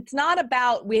 Yes. It's not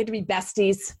about we had to be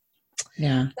besties.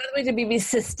 Yeah. It's not we had to be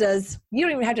sisters. You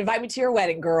don't even have to invite me to your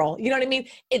wedding, girl. You know what I mean?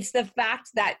 It's the fact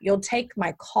that you'll take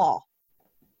my call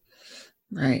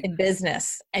in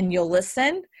business, and you'll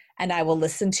listen, and I will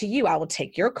listen to you. I will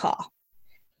take your call.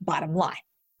 Bottom line.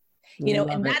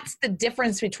 And that's the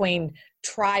difference between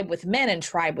tribe with men and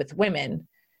tribe with women.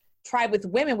 Tribe with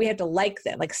women, we have to like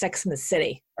them, like Sex in the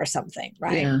City or something,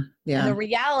 right? Yeah. And the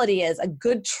reality is, a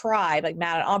good tribe, like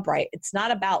Madeleine Albright, it's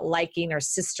not about liking or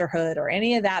sisterhood or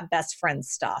any of that best friend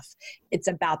stuff. It's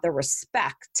about the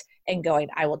respect and going,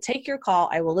 I will take your call,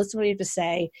 I will listen to what you have to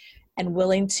say, and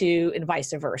willing to, and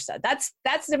vice versa. That's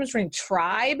the difference between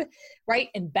tribe, right,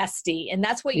 and bestie. And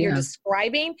that's what you're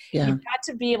describing. Yeah. You've got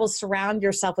to be able to surround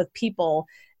yourself with people.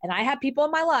 And I have people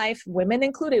in my life, women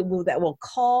included, that will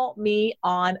call me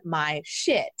on my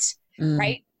shit,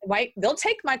 right? They'll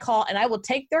take my call, and I will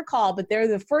take their call, but they're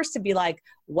the first to be like,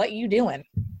 what you doing?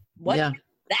 What is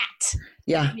that?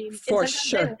 Yeah, I mean, for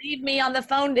sure. They leave me on the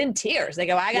phone in tears. They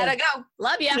go, I gotta go.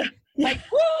 Love you. Yeah. Like,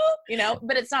 woo,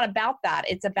 but it's not about that.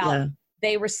 It's about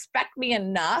they respect me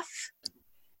enough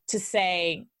to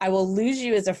say, I will lose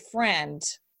you as a friend,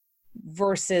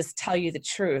 versus tell you the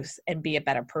truth and be a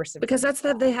better person. Because that's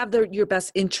that they have your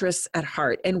best interests at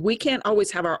heart. And we can't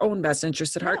always have our own best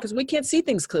interests at heart because we can't see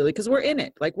things clearly because we're in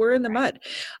it. Like we're in the mud.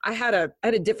 I had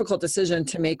a difficult decision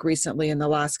to make recently in the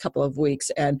last couple of weeks.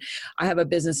 And I have a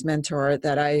business mentor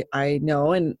that I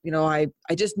know. And, you know, I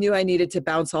just knew I needed to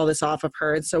bounce all this off of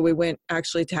her. And so we went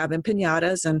actually to having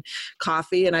piñatas and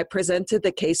coffee. And I presented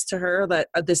the case to her that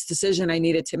this decision I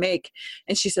needed to make.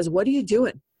 And she says, "What are you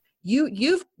doing?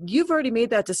 You've already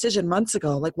made that decision months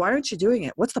ago. Like, why aren't you doing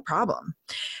it? What's the problem?"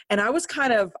 And I was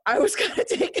kind of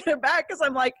taken aback because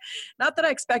I'm like, not that I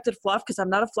expected fluff because I'm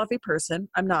not a fluffy person.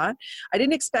 I'm not. I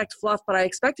didn't expect fluff, but I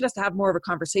expected us to have more of a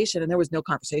conversation, and there was no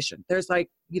conversation. There's like,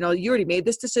 you know, you already made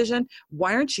this decision.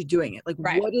 Why aren't you doing it? Like,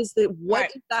 what is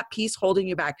that piece holding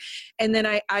you back? And then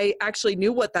I actually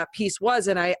knew what that piece was,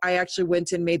 and I actually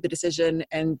went and made the decision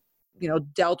and, you know,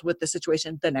 dealt with the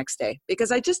situation the next day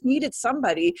because I just needed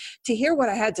somebody to hear what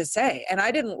I had to say. And I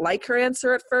didn't like her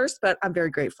answer at first, but I'm very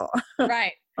grateful.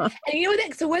 Right. And you know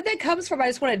what, so where that comes from, I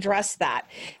just want to address that.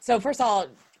 So first of all,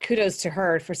 kudos to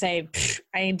her for saying,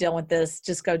 "I ain't dealing with this.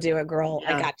 Just go do it, girl.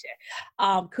 Yeah. I got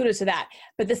you." Kudos to that.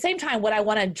 But at the same time, what I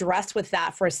want to address with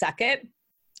that for a second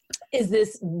is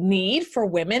this need for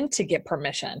women to get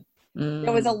permission.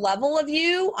 There was a level of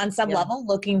you on some level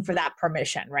looking for that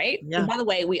permission, right? Yeah. And by the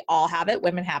way, we all have it.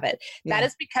 Women have it. That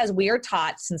is because we are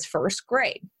taught since first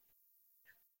grade.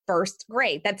 First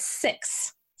grade. That's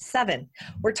 6, 7.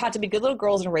 We're taught to be good little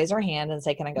girls and raise our hand and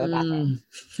say, "Can I go to the bathroom?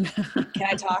 Can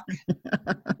I talk?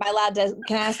 Am I allowed to?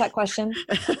 Can I ask that question?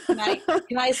 Can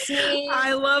I sneeze?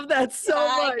 I love that so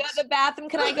much. Can I go to the bathroom?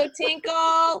 Can I go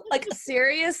tinkle?" Like,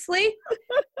 seriously?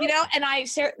 You know, and I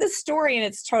share this story and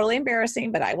it's totally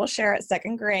embarrassing, but I will share it.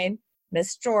 2nd grade,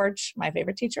 Miss George, my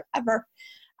favorite teacher ever.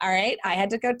 All right. I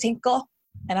had to go tinkle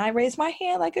and I raised my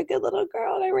hand like a good little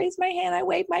girl. And I raised my hand. I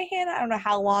waved my hand. I don't know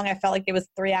how long. I felt like it was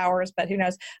 3 hours, but who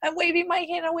knows? I'm waving my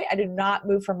hand. I do not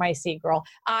move from my seat, girl.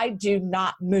 I do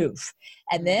not move.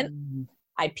 And then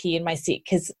I pee in my seat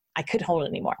because I couldn't hold it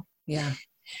anymore. Yeah.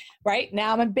 Right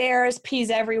now I'm embarrassed,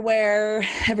 peas everywhere.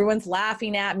 Everyone's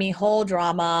laughing at me, whole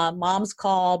drama. Mom's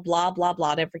call, blah, blah,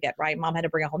 blah. Don't forget, right? Mom had to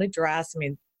bring a whole new dress. I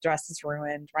mean, dress is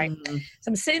ruined, right? So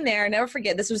I'm sitting there, never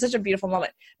forget. This was such a beautiful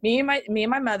moment. Me and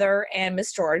my mother and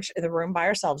Miss George in the room by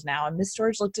ourselves now. And Miss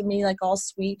George looked at me like all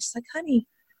sweet. She's like, "Honey,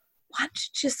 why don't you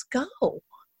just go?"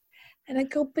 And I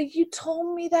go, "But you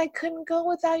told me that I couldn't go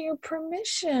without your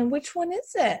permission. Which one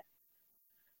is it?"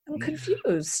 I'm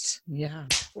confused. Yeah.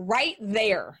 Right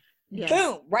there. Yes.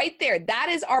 Boom. Right there. That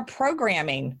is our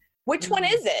programming. Which one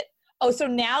is it? Oh, so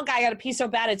now guy got a pee so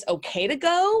bad it's okay to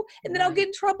go and then I'll get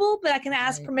in trouble, but I can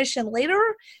ask permission later.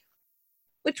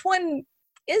 Which one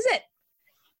is it?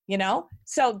 You know?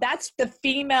 So that's the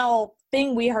female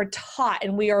thing we are taught,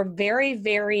 and we are very,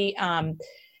 very,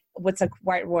 what's a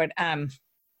right word?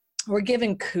 We're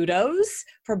given kudos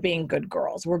for being good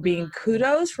girls. We're being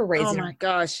kudos for raising. Oh my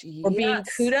gosh. We're being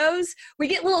kudos. We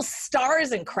get little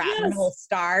stars and crap. Little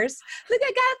stars. Look,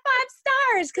 I got 5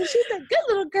 stars because she's a good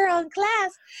little girl in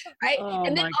class. Right. Oh,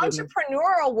 and then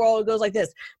entrepreneurial world goes like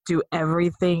this. Do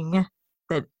everything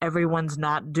that everyone's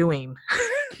not doing.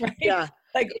 Right? Yeah.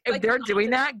 Like if they're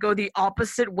doing that, go the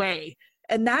opposite way.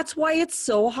 And that's why it's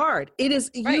so hard. It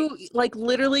is you like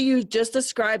literally you just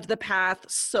described the path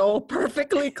so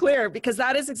perfectly clear because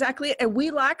that is exactly it. And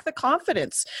we lack the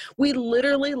confidence. We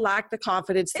literally lack the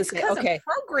confidence to say, okay. Of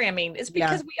programming. It's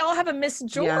because we all have a Miss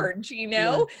George, you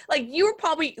know? Like you were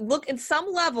probably in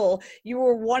some level, you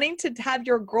were wanting to have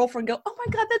your girlfriend go, "Oh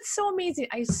my God, that's so amazing.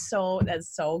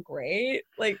 That's so great."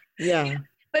 Like, yeah.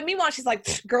 But meanwhile, she's like,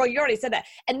 "Girl, you already said that."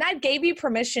 And that gave you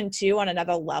permission too on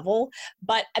another level.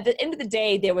 But at the end of the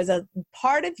day, there was a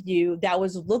part of you that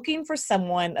was looking for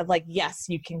someone of like, yes,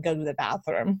 you can go to the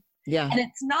bathroom. Yeah. And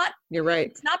it's not, you're right.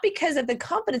 It's not because of the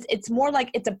confidence. It's more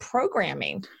like it's a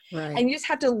programming. Right. And you just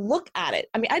have to look at it.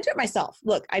 I mean, I do it myself.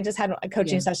 Look, I just had a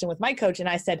coaching session with my coach and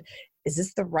I said, "Is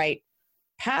this the right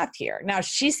path here?" Now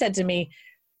she said to me,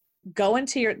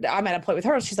 I'm at a point with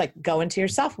her. She's like, "Go into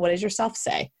yourself. What does yourself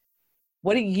say?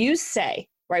 What do you say?"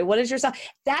 Right? What is yourself?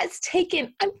 That's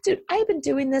taken, I've been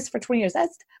doing this for 20 years.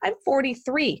 I'm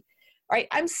 43, right?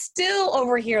 I'm still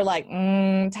over here like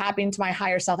tapping to my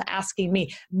higher self, asking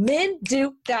me. Men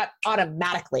do that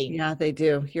automatically. Yeah, they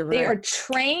do. You're right. They are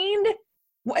trained.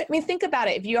 I mean, think about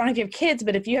it. If you don't have kids,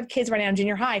 but if you have kids right now in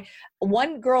junior high,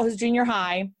 one girl who's junior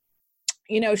high,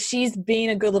 you know, she's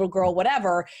being a good little girl,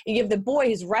 whatever. And you have the boy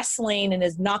who's wrestling and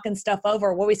is knocking stuff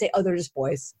over. What we say, "Oh, they're just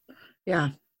boys."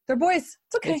 Yeah. They're boys.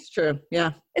 It's okay. It's true.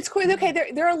 Yeah. It's cool. It's okay.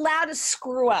 They're allowed to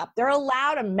screw up. They're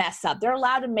allowed to mess up. They're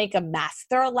allowed to make a mess.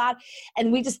 They're allowed.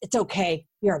 And it's okay.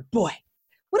 You're a boy.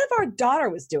 What if our daughter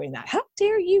was doing that? How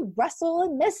dare you wrestle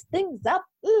and mess things up?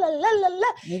 La, la, la, la.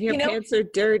 Maybe your pants are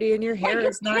dirty and your hair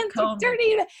is not combed.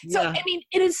 Dirty. So, I mean,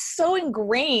 it is so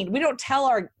ingrained. We don't tell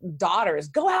our daughters,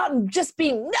 go out and just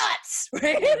be nuts,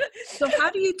 right? So how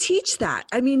do you teach that?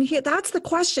 I mean, that's the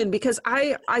question, because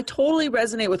I totally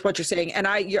resonate with what you're saying. And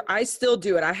I still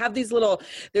do it. I have these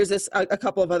there's a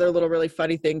couple of other little really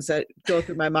funny things that go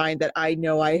through my mind that I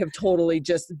know I have totally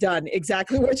just done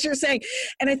exactly what you're saying.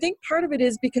 And I think part of it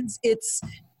is because it's,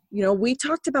 we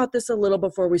talked about this a little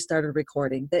before we started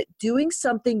recording, that doing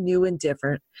something new and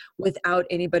different without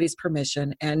anybody's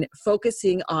permission and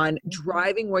focusing on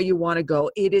driving where you want to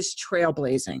go, it is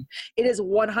trailblazing. It is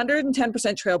 110%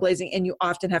 trailblazing, and you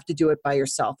often have to do it by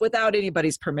yourself without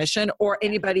anybody's permission or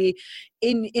anybody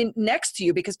in next to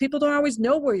you, because people don't always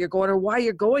know where you're going or why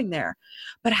you're going there.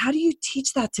 But how do you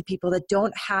teach that to people that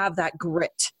don't have that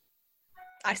grit?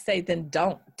 I say, then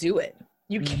don't do it.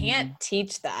 You can't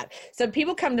teach that. So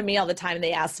people come to me all the time and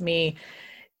they ask me,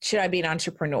 should I be an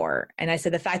entrepreneur? And I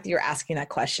said, the fact that you're asking that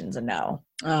question is a no.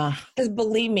 Because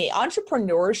believe me,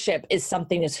 entrepreneurship is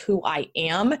something that's who I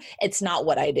am. It's not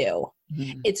what I do.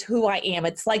 It's who I am.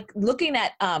 It's like looking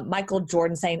at Michael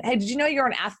Jordan saying, hey, did you know you're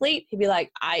an athlete? He'd be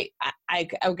like, I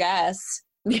guess.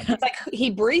 It's like he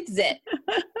breathes it.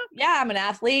 Yeah, I'm an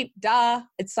athlete. Duh.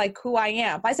 It's like who I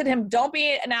am. If I said to him, don't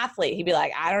be an athlete, he'd be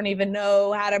like, I don't even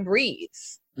know how to breathe.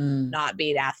 Not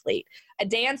be an athlete. A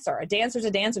dancer's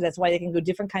a dancer. That's why they can go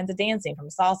different kinds of dancing, from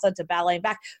salsa to ballet and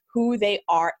back. Who they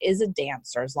are is a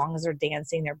dancer. As long as they're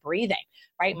dancing, they're breathing,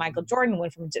 right? Michael Jordan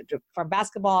went from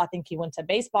basketball. I think he went to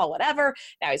baseball, whatever.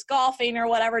 Now he's golfing or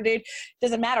whatever, dude.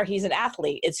 Doesn't matter. He's an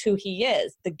athlete. It's who he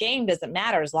is. The game doesn't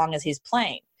matter as long as he's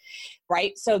playing.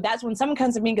 Right. So that's when someone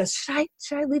comes to me and goes, should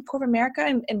I leave corporate America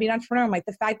and be an entrepreneur? I'm like,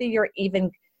 the fact that you're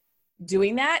even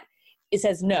doing that, it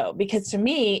says no, because to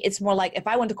me, it's more like if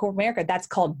I went to corporate America, that's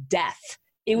called death.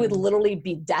 It would literally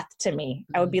be death to me.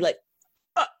 I would be like,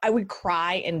 I would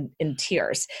cry in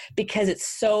tears, because it's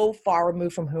so far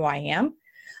removed from who I am.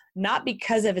 Not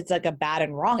because of it's like a bad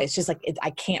and wrong. It's just like,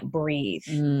 I can't breathe.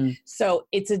 So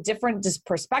it's a different just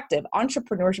perspective.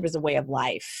 Entrepreneurship is a way of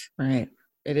life. Right.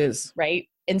 It is. Right.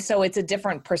 And so it's a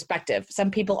different perspective. Some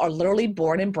people are literally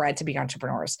born and bred to be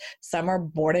entrepreneurs. Some are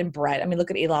born and bred. I mean,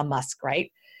 look at Elon Musk,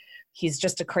 right? He's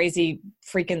just a crazy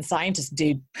freaking scientist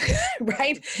dude,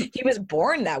 right? He was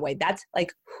born that way. That's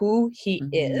like who he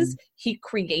is. He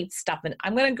creates stuff. And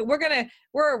we're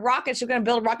a rocket ship. We're going to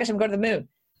build a rocket ship and go to the moon.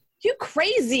 You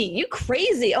crazy.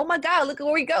 Oh my God, look at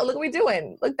where we go. Look what we're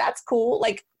doing. Look, that's cool.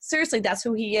 Like, seriously, that's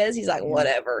who he is. He's like,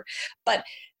 whatever. But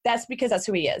that's because that's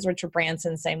who he is. Richard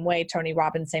Branson, same way. Tony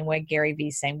Robbins, same way. Gary Vee,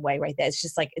 same way, right there. It's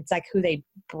just like, it's like who they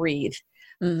breathe.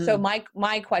 So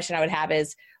my question I would have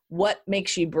is, what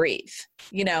makes you breathe?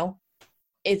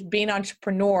 Is being an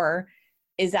entrepreneur,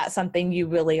 is that something you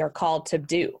really are called to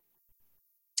do?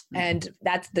 And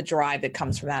that's the drive that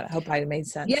comes from that. I hope I made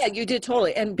sense. Yeah, you did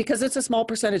totally. And because it's a small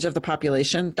percentage of the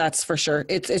population, that's for sure.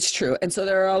 It's true. And so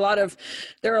there are a lot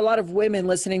of women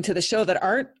listening to the show that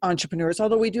aren't entrepreneurs,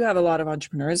 although we do have a lot of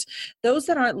entrepreneurs. Those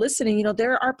that aren't listening,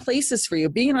 there are places for you.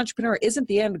 Being an entrepreneur isn't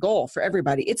the end goal for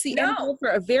everybody. It's the end goal for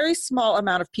a very small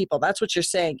amount of people. That's what you're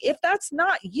saying. If that's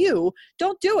not you,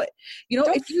 don't do it.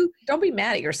 Don't be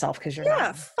mad at yourself because you're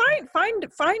not.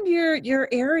 Find your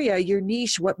area, your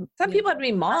niche. Some people have to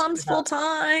be moms full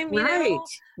time, right,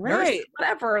 nurses,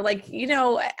 whatever. Like,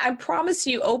 I promise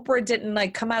you, Oprah didn't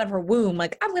like come out of her womb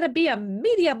like, I'm going to be a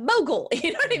media mogul.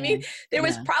 You know what I mean? There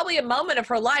was probably a moment of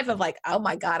her life of like, oh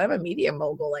my God, I'm a media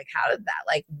mogul. Like, how did that?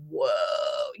 Like, whoa.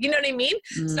 You know what I mean?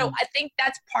 So I think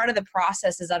that's part of the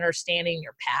process, is understanding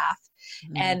your path.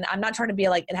 And I'm not trying to be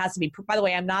like, it has to be. By the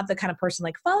way, I'm not the kind of person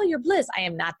like, follow your bliss. I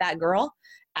am not that girl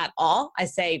at all. I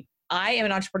say I am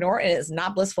an entrepreneur, and it is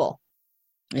not blissful.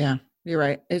 Yeah. You're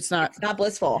right. It's not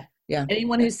blissful. Yeah.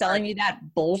 Anyone who's selling you that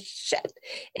bullshit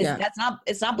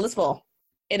it's not blissful.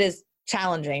 It is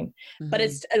challenging, but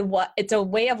it's a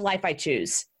way of life I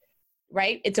choose,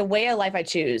 right? It's a way of life I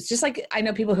choose. Just like I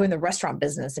know people who are in the restaurant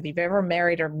business. If you've ever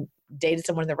married or dated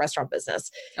someone in the restaurant business.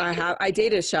 I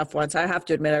dated a chef once. I have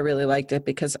to admit, I really liked it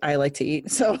because I like to eat.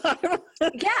 So but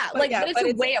it's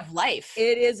a way of life.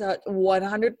 It is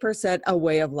 100% a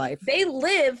way of life. They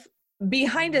live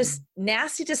behind a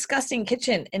nasty, disgusting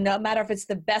kitchen. And no matter if it's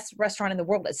the best restaurant in the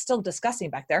world, it's still disgusting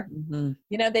back there.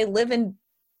 They live in,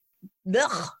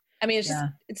 I mean,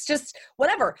 it's just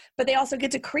whatever, but they also get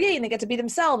to create and they get to be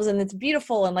themselves, and it's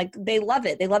beautiful. And like, they love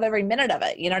it. They love every minute of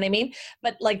it. You know what I mean?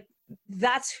 But like,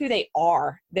 that's who they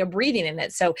are. They're breathing in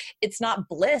it. So it's not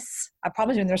bliss. I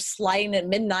promise you, when they're sliding at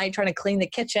midnight trying to clean the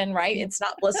kitchen, right? It's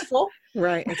not blissful.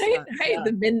 Right. Right. Not, right.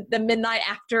 yeah. The midnight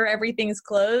after everything's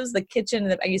closed, the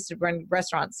kitchen, I used to run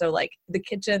restaurants. So like the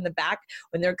kitchen in the back,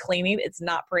 when they're cleaning, it's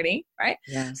not pretty. Right.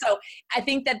 Yeah. So I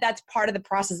think that that's part of the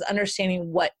process,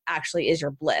 understanding what actually is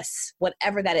your bliss,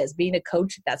 whatever that is. Being a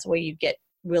coach, that's where you get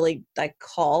really like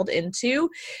called into.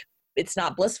 It's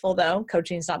not blissful though.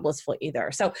 Coaching is not blissful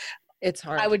either. So it's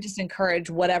hard. I would just encourage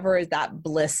whatever that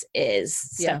bliss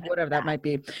is. Yeah, whatever that might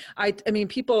be. I mean,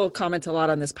 people comment a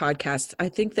lot on this podcast. I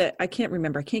think that, I can't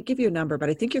remember, I can't give you a number, but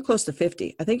I think you're close to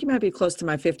 50. I think you might be close to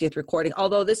my 50th recording,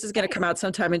 although this is going to come out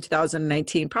sometime in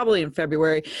 2019, probably in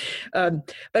February.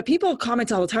 But people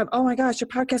comment all the time, oh my gosh, your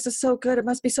podcast is so good. It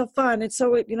must be so fun. It's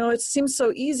so, it seems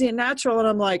so easy and natural. And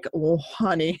I'm like, oh,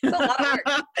 honey, It's a lot of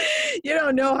work. You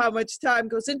don't know how much time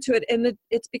goes into it. And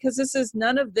it's because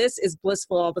none of this is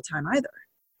blissful all the time either.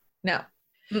 No.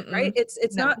 Mm-mm. Right. It's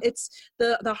No. not, it's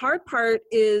the hard part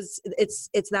is it's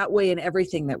that way in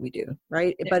everything that we do.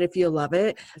 Right. Yeah. But if you love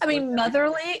it, I mean,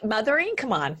 mothering,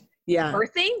 come on. Yeah.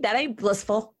 Birthing, that ain't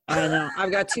blissful. I know.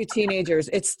 I've got 2 teenagers.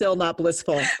 It's still not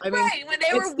blissful. I mean, right. When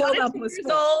they were 1 and 2 years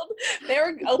old, they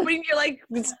were opening, you're like,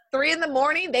 it's 3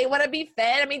 a.m. They want to be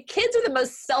fed. I mean, kids are the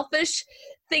most selfish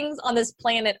things on this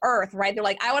planet Earth, right? They're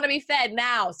like, I want to be fed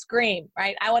now, scream,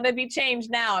 right? I want to be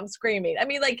changed now, I'm screaming. I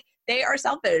mean, like, they are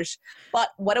selfish, but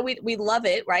what do we love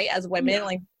it, right? As women, yeah.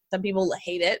 Like some people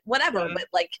hate it, whatever, yeah. But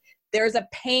like there's a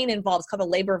pain involved. It's called a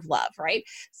labor of love, right?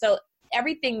 So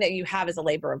everything that you have is a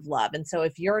labor of love. And so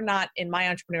if you're not in my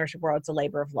entrepreneurship world, it's a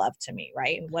labor of love to me,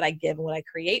 right? And what I give and what I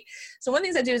create. So one of the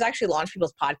things I do is actually launch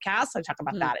people's podcasts. I talk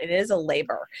about that. It is a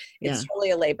labor. It's totally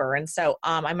a labor. And so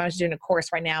I'm actually doing a course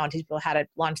right now and teach people how to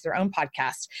launch their own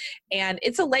podcast. And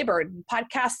it's a labor.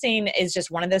 Podcasting is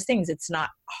just one of those things. It's not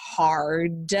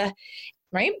hard,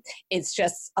 right? It's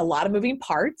just a lot of moving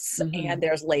parts and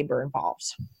there's labor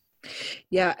involved.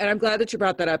 Yeah. And I'm glad that you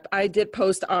brought that up. I did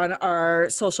post on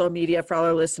our social media for all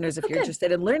our listeners, if you're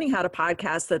interested in learning how to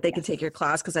podcast, that they can take your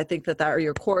class. Cause I think that or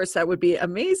your course, that would be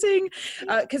amazing.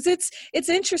 Cause it's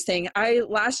interesting.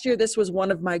 Last year, this was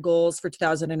one of my goals for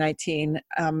 2019,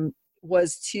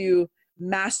 was to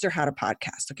master how to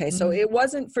podcast. Okay. So it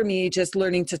wasn't for me just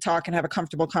learning to talk and have a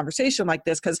comfortable conversation like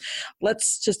this, because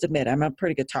let's just admit, I'm a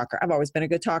pretty good talker. I've always been a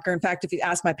good talker. In fact, if you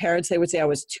ask my parents, they would say I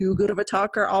was too good of a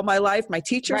talker all my life. My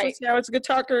teachers would say I was a good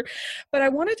talker, but I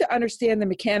wanted to understand the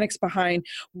mechanics behind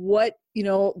what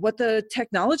the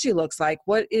technology looks like.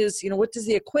 What does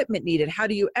the equipment need? And how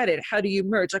do you edit? How do you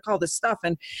merge? Like all this stuff.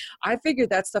 And I figured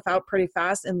that stuff out pretty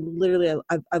fast, and literally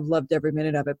I've loved every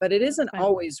minute of it, but it isn't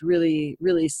always really,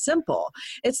 really simple.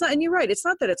 It's not, and you're right. It's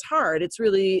not that it's hard.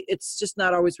 It's just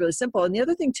not always really simple. And the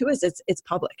other thing too is it's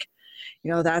public.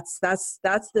 That's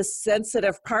the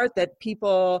sensitive part that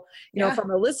people,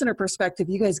 from a listener perspective,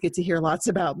 you guys get to hear lots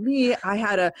about me. I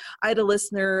had a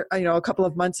listener, a couple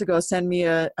of months ago, send me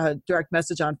a direct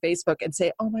message on Facebook and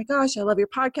say, oh my gosh, I love your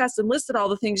podcast, and listed all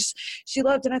the things she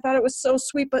loved. And I thought it was so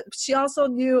sweet, but she also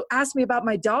asked me about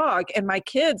my dog and my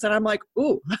kids. And I'm like,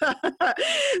 ooh,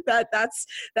 that's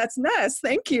nice.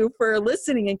 Thank you for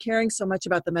listening and caring so much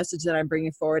about the message that I'm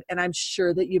bringing forward. And I'm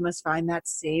sure that you must find that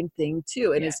same thing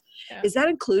too. And is that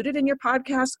included in your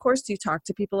podcast course? Do you talk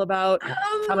to people about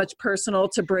how much personal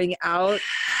to bring out?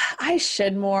 I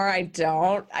should more. I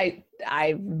don't. I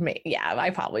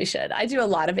probably should. I do a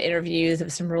lot of interviews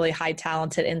of some really high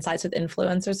talented insights with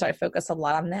influencers. So I focus a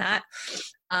lot on that.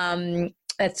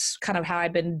 That's kind of how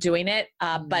I've been doing it.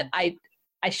 But I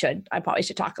probably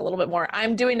should talk a little bit more.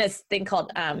 I'm doing this thing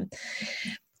called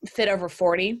Fit Over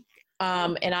 40.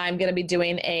 And I'm going to be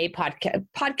doing a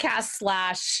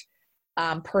podcast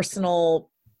 / personal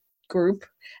group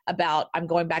about, I'm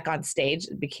going back on stage,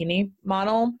 bikini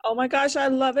model. Oh my gosh, I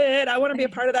love it. I want to be a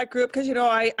part of that group because,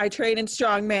 I train in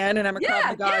strongman and I'm a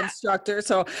Krav Maga instructor.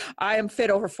 So I am fit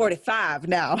over 45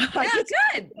 now. Yeah,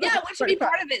 good. Yeah, I want you to be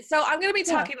part of it. So I'm going to be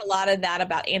talking a lot of that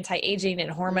about anti-aging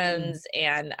and hormones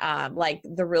and like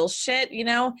the real shit,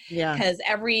 Yeah. Because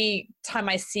every time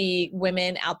I see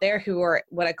women out there who are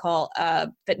what I call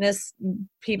fitness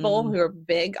people who are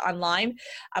big online,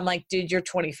 I'm like, dude, you're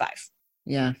 25.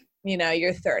 Yeah.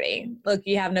 You're 30. Look,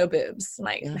 you have no boobs.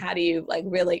 Like, how do you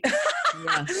really,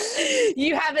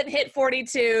 you haven't hit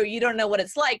 42. You don't know what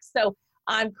it's like. So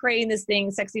I'm creating this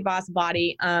thing, Sexy Boss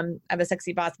Body. I have a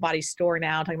Sexy Boss Body store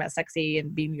now, talking about sexy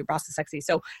and being your boss is sexy.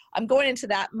 So I'm going into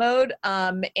that mode.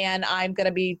 And I'm going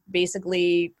to be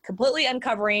basically completely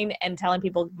uncovering and telling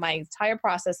people my entire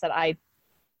process that I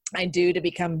do to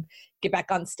become get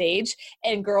back on stage.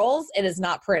 And girls, it is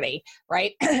not pretty,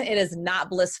 right? It is not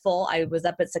blissful. I was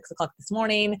up at 6:00 this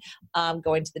morning,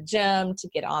 going to the gym to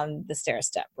get on the stair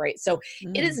step, right? So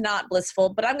it is not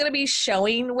blissful, but I'm going to be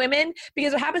showing women,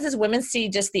 because what happens is women see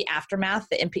just the aftermath,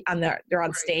 they're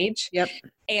on stage. Yep.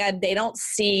 And they don't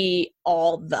see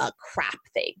all the crap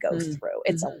they go through.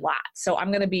 It's a lot. So I'm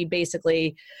going to be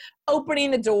basically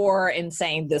opening the door and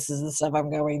saying, this is the stuff I'm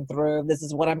going through. This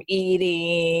is what I'm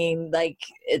eating. Like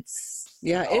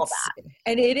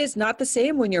and it is not the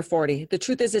same when you're 40. The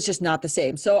truth is, it's just not the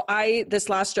same. So this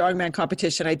last strongman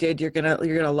competition I did, you're going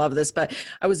to love this, but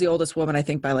I was the oldest woman, I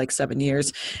think, by like 7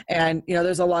 years. And,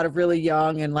 there's a lot of really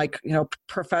young and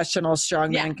professional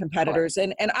strongman competitors.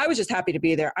 And I was just happy to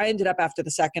be there. I ended up after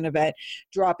the second event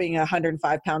dropping a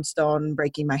 105-pound stone,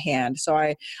 breaking my hand. So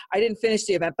I didn't finish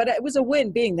the event, but it was a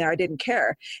win being there. I didn't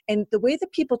care. And the way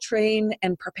that people train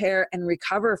and prepare and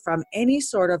recover from any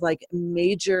sort of like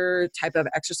major type of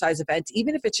exercise event,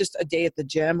 even if it's just a day at the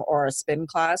gym or a spin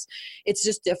class, it's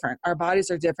just different. Our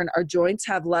bodies are different. Our joints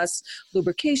have less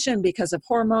lubrication because of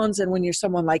hormones. And when you're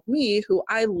someone like me, who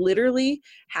I literally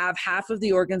have half of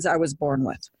the organs I was born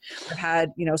with, I've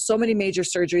had, so many major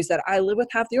surgeries that I live with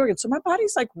half the organs. So my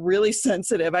body's like really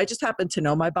sensitive. I just happen to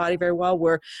know my body very well,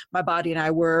 where my body and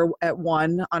I were at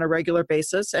one on a regular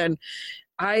basis. And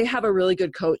I have a really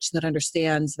good coach that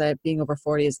understands that being over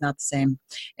 40 is not the same.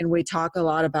 And we talk a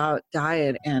lot about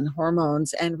diet and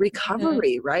hormones and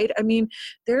recovery, right? I mean,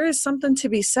 there is something to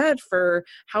be said for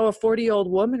how a 40-year-old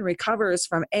woman recovers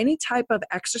from any type of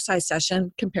exercise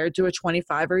session compared to a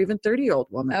 25 or even 30-year-old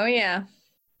woman. Oh, yeah.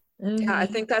 Yeah, I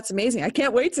think that's amazing. I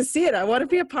can't wait to see it. I want to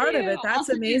be a part of it. That's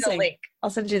amazing. I'll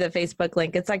send you the Facebook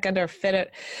link. It's like under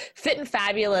Fit and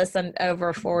Fabulous and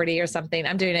over 40 or something.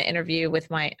 I'm doing an interview with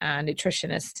my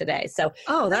nutritionist today. So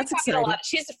that's exciting.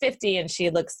 She's 50 and she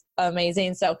looks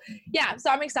amazing. So yeah, so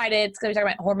I'm excited. It's going to be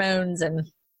talking about hormones and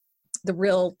the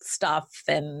real stuff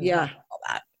and all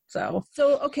that. So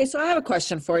okay. So I have a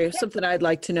question for you, something I'd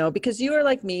like to know, because you are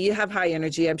like me, you have high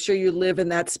energy. I'm sure you live in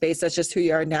that space. That's just who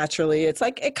you are naturally. It's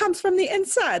like, it comes from the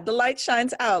inside. The light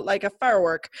shines out like a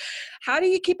firework. How do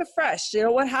you keep it fresh?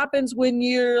 What happens when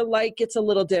your light gets a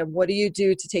little dim? What do you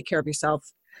do to take care of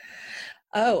yourself?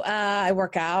 I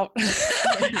work out.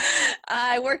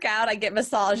 I work out. I get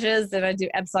massages and I do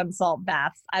Epsom salt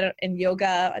baths. And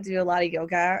yoga. I do a lot of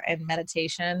yoga and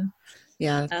meditation.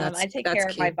 Yeah, I take care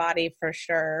of my body for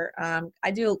sure.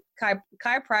 I do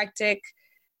chiropractic,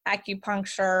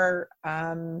 acupuncture,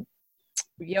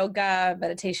 yoga,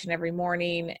 meditation every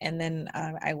morning, and then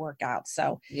I work out.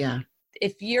 So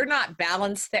if you're not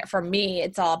balanced, for me,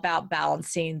 it's all about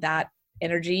balancing that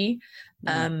energy.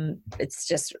 It's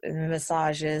just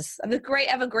massages. I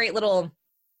have a great little,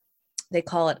 they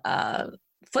call it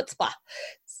foot spa.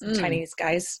 Chinese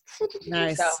guys.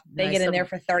 Nice. So they get in there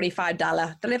for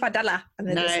 $35. And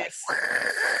then nice.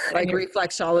 Like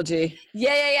reflexology.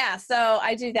 Yeah. So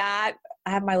I do that. I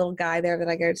have my little guy there that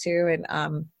I go to, and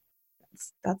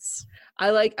I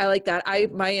like that.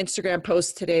 My Instagram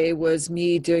post today was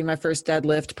me doing my first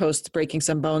deadlift post breaking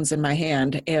some bones in my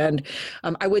hand. And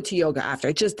I went to yoga after.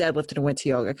 I just deadlifted and went to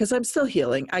yoga because I'm still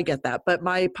healing. I get that. But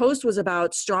my post was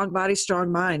about strong body,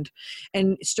 strong mind.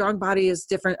 And strong body is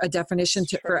a definition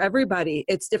for everybody.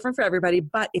 It's different for everybody.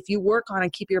 But if you work on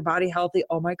and keep your body healthy,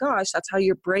 oh my gosh, that's how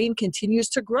your brain continues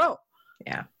to grow.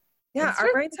 Yeah. Yeah,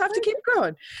 our brains have to keep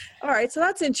growing. All right, so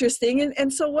that's interesting.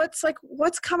 And so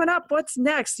what's coming up? What's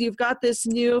next? You've got this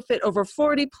new Fit Over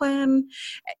 40 plan.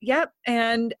 Yep.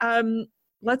 And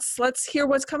let's hear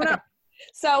what's coming up.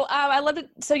 So I love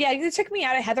it. So yeah, you can check me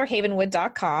out at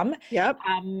heatherhavenwood.com. Yep.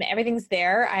 Everything's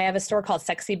there. I have a store called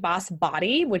Sexy Boss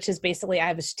Body, which is basically, I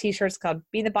have t-shirts called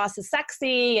Being the Boss is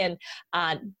Sexy and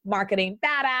Marketing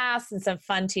Badass and some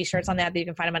fun t-shirts on that you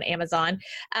can find them on Amazon.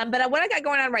 But what I got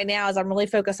going on right now is I'm really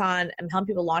focused on helping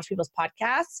people launch people's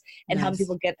podcasts and helping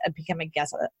people become a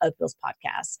guest of people's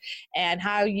podcasts. And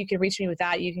how you can reach me with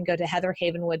that, you can go to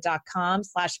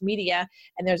heatherhavenwood.com/media,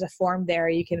 and there's a form there.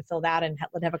 You can fill that and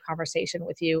have a conversation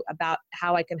with you about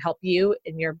how I can help you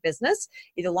in your business,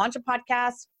 either launch a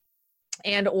podcast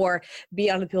and or be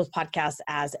on the People's Podcast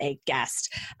as a guest.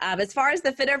 As far as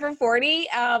the Fit Over 40,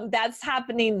 that's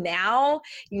happening now.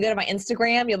 You can go to my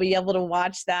Instagram. You'll be able to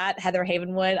watch that, Heather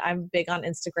Havenwood. I'm big on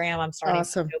Instagram. I'm starting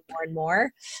to do more and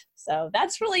more. So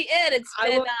that's really it.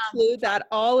 I will include that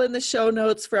all in the show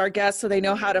notes for our guests so they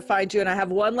know how to find you. And I have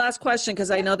one last question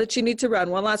because I know that you need to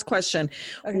run. One last question.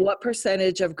 Okay. What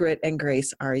percentage of Grit and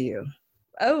Grace are you?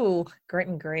 Oh, Grit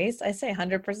and Grace. I say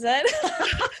 100%.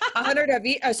 100 of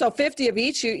each. So 50 of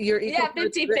each. You're equal. Yeah,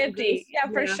 50-50. Yeah,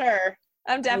 for sure.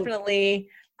 I'm definitely,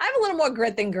 I have a little more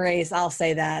grit than Grace. I'll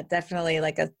say that. Definitely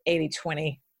like a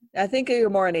 80-20. I think you're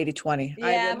more an 80-20.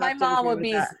 Yeah, my mom would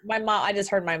be, I just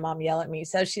heard my mom yell at me.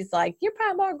 So she's like, you're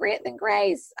probably more grit than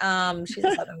Grace. She's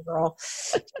a Southern girl.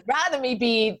 She'd rather me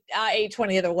be 80-20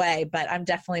 the other way, but I'm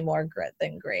definitely more grit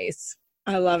than Grace.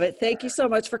 I love it. Thank you so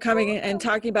much for coming and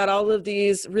talking about all of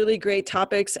these really great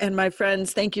topics. And my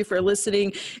friends, thank you for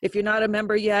listening. If you're not a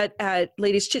member yet at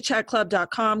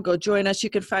ladieschitchatclub.com, go join us. You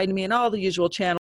can find me in all the usual channels.